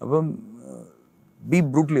 അപ്പം be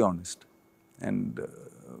brutally honest. And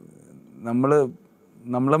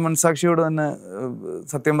നമ്മളെ മനസാക്ഷിയോട് തന്നെ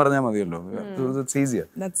സത്യം പറഞ്ഞാൽ മതിയല്ലോ. It's easier.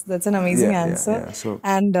 That's an amazing answer.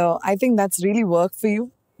 And I think that's really worked for you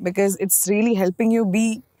because it's really helping you be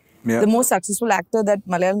the most successful actor that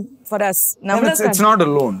Malayalam for us. It's not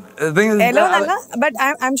alone. The thing is, but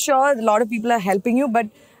I'm sure a lot of people are helping you, but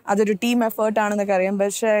അതൊരു team effort ആണെന്ന് അറിയാം.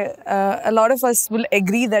 പക്ഷേ a lot of us will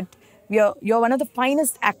agree that you're one of the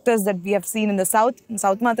finest actors that we have seen in the South.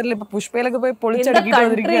 South മാത്രമല്ല, ഇപ്പൊ പുഷ്പയിലൊക്കെ പോയി പൊളിച്ചടുക്കിയിട്ട്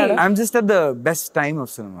വന്നിരിക്കുകയാണ്. I'm just at the best time of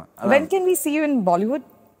cinema. When can we see you in Bollywood?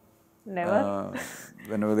 Never.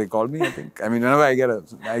 Whenever they call me, I think. I mean, whenever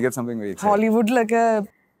I get something very exciting. Hollywood-ലൊക്കെ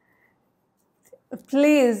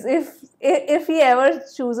please, if he ever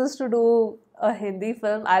chooses to do a Hindi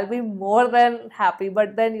film, I'll be more than happy. But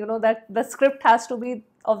then that the script has to be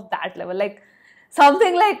of that level, like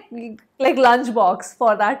something like Lunchbox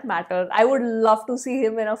for that matter. I would love to see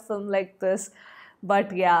him in a film like this. But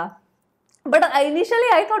yeah. But initially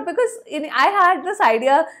I thought, because I had this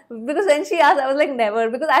idea, because when she asked, I was like, never,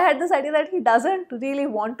 because I had this idea that he doesn't really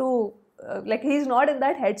want to, like he's not in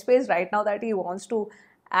that headspace right now that he wants to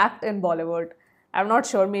act in Bollywood. I'm not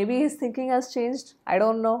sure. Maybe his thinking has changed. I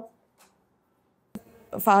don't know.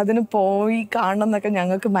 ഫഹദിന് പോയി കാണണം എന്നൊക്കെ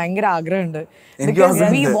ഞങ്ങൾക്ക് ഭയങ്കര ആഗ്രഹമുണ്ട്. Because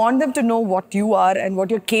we want them to know what you are and what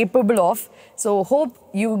you're capable of. So hope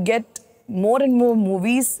you get more and more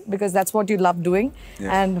movies because that's what you love doing.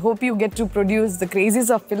 And hope you get to produce the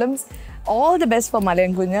craziest of films. All the best for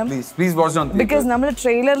Malayan Kunyam. Please watch it on theater. Because നമ്മൾ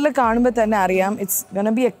ട്രെയിലറിൽ കാണുമ്പോൾ തന്നെ അറിയാം it's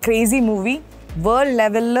gonna be a crazy movie. World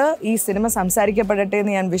ലെവലിൽ ഈ cinema സംസാരിക്കപ്പെടട്ടെ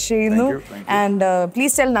എന്ന് ഞാൻ wish ചെയ്യുന്നു. And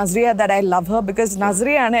please tell Nazriya that I love her because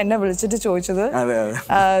നസ്രിയാണ് എന്നെ വിളിച്ചിട്ട് ചോദിച്ചത്.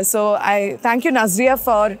 So I thank you Nazriya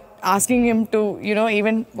four asking him to, you know,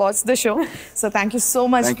 even watch the show. So thank you so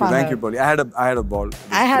much, Fahadh. Thank you, Pearle. I had a ball.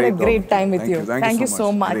 I had a great time with you. Thank you so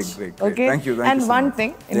much. Great. Okay. Thank you. And one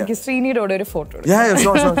thing, എനിക്ക് ശ്രീനിയോട് ഒരു photo. Yeah,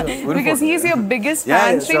 sure. Because he is your biggest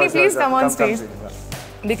fan. Srini, please come on stage.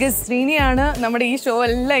 Because ശ്രീനിയാണ് നമ്മുടെ ഈ show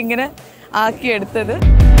എല്ലാം ഇങ്ങനെ ആക്കിയെടുത്തത്.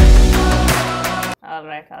 All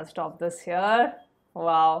right, I'll stop this here.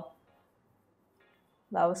 Wow,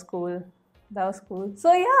 that was cool.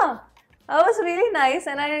 So yeah, that was really nice,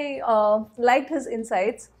 and I liked his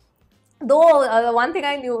insights. Though the one thing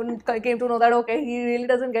I came to know that okay, he really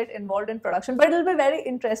doesn't get involved in production, but it'll be very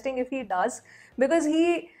interesting if he does, because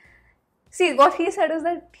what he said is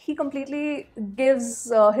that he completely gives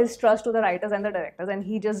his trust to the writers and the directors, and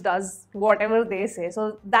he just does whatever they say. So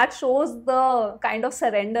that shows the kind of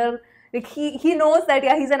surrender. Like he knows that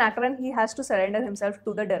yeah, he's an actor and he has to surrender himself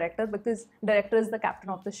to the director because director is the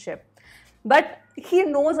captain of the ship. But he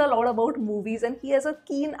knows a lot about movies and he has a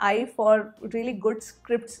keen eye for really good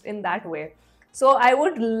scripts in that way. So I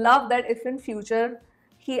would love that if in future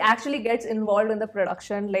he actually gets involved in the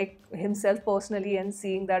production, like himself personally, and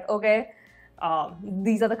seeing that okay,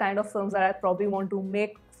 these are the kind of films that I probably want to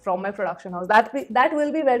make from my production house. That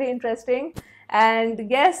will be very interesting. And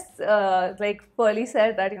yes, like Pearle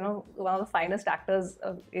said that, you know, one of the finest actors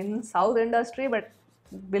in South industry, but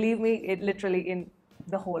believe me, it literally in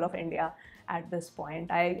the whole of India at this point.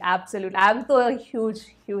 I'm so a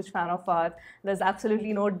huge fan of Fahadh. There's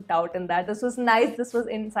absolutely no doubt in that. This was nice, this was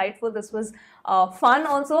insightful, this was fun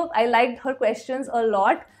also. I liked her questions a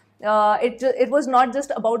lot. It was not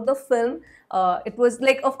just about the film. It was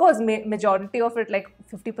like, of course, majority of it, like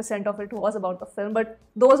 50% of it was about the film, but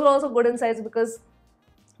those were also good insights because,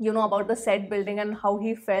 you know, about the set building and how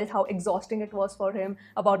he felt, how exhausting it was for him,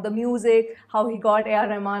 about the music, how he got A.R.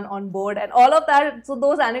 Rahman on board and all of that. So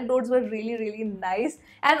those anecdotes were really, really nice.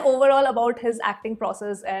 And overall about his acting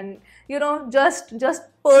process and, you know, just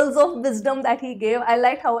pearls of wisdom that he gave. I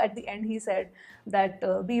liked how at the end he said that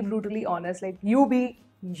be brutally honest, like you be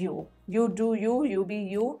you. You do you, you be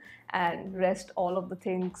you, and rest all of the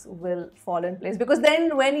things will fall in place. Because then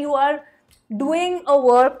when you are doing a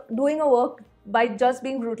work by just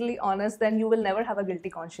being brutally honest, then you will never have a guilty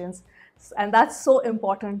conscience. And that's so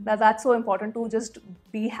important. That's so important to just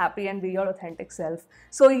be happy and be your authentic self.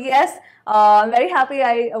 So yes, I'm very happy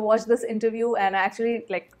I watched this interview, and I actually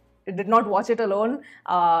did not watch it alone.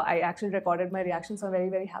 I actually recorded my reaction, so I'm very,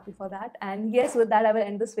 very happy for that. And yes, with that, I will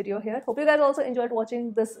end this video here. Hope you guys also enjoyed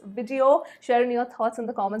watching this video. Share your thoughts in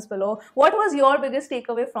the comments below. What was your biggest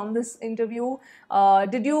takeaway from this interview?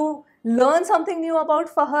 Did you learn something new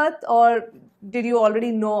about Fahadh, or did you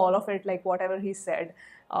already know all of it, like whatever he said?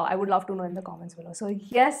 I would love to know in the comments below. So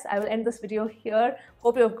yes, I will end this video here.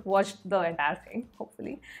 Hope you've watched the entire thing,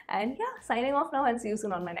 hopefully. And yeah, signing off now and see you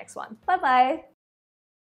soon on my next one. Bye-bye.